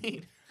 What do you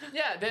mean?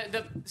 Yeah,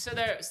 so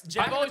there's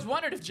Jack. I've always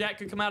wondered if Jack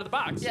could come out of the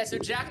box. Yeah, so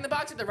Jack in the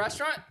Box at the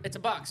restaurant, it's a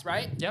box,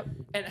 right? Yep.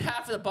 And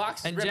half of the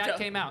box is And ripped Jack up.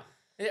 came out.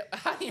 Yeah,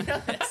 how do you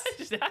know this?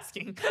 Just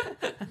asking.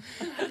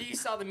 You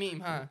saw the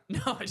meme, huh?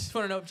 No, I just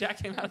want to know if Jack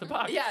came out of the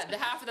box. Yeah, the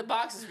half of the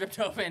box is ripped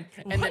open,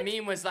 and the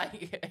meme was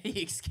like, he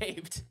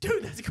escaped.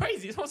 Dude, that's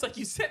crazy. It's almost like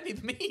you sent me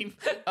the meme.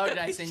 Oh, did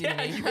I send you the Yeah,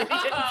 meme? you really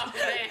did. Oh,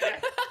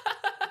 man.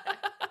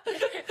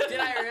 Did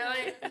I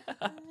really?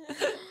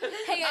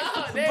 Hey guys.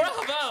 Oh, there-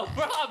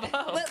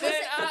 Bravo. Listen,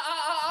 Then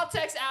I'll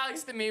text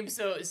Alex the meme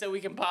so we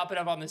can pop it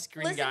up on the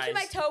screen, listen guys. to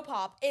my toe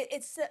pop.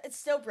 It's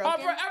still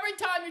broken. Harper, every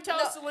time you tell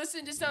us to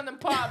listen to something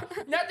pop,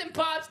 nothing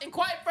pops, and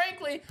quite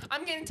frankly,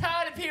 I'm getting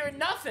tired of hearing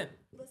nothing.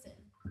 Listen.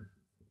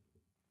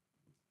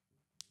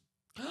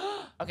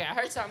 Okay, I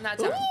heard something that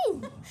time.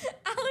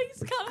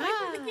 Alex got away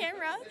from the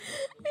camera.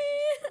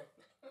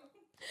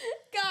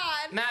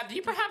 God. Matt, do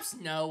you perhaps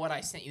know what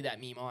I sent you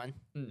that meme on?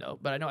 No,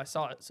 but I know I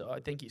saw it, so I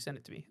think you sent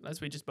it to me. Unless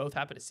we just both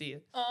happen to see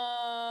it.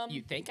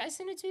 You think I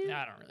sent it to you?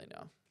 I don't really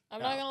know.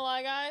 I'm not gonna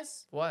lie,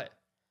 guys. What?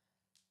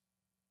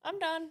 I'm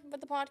done with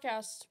the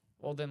podcast.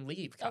 Well, then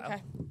leave, Kyle.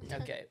 Okay.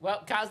 Okay,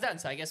 well, Kyle's done,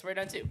 so I guess we're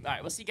done too. All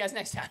right, we'll see you guys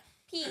next time.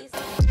 Peace.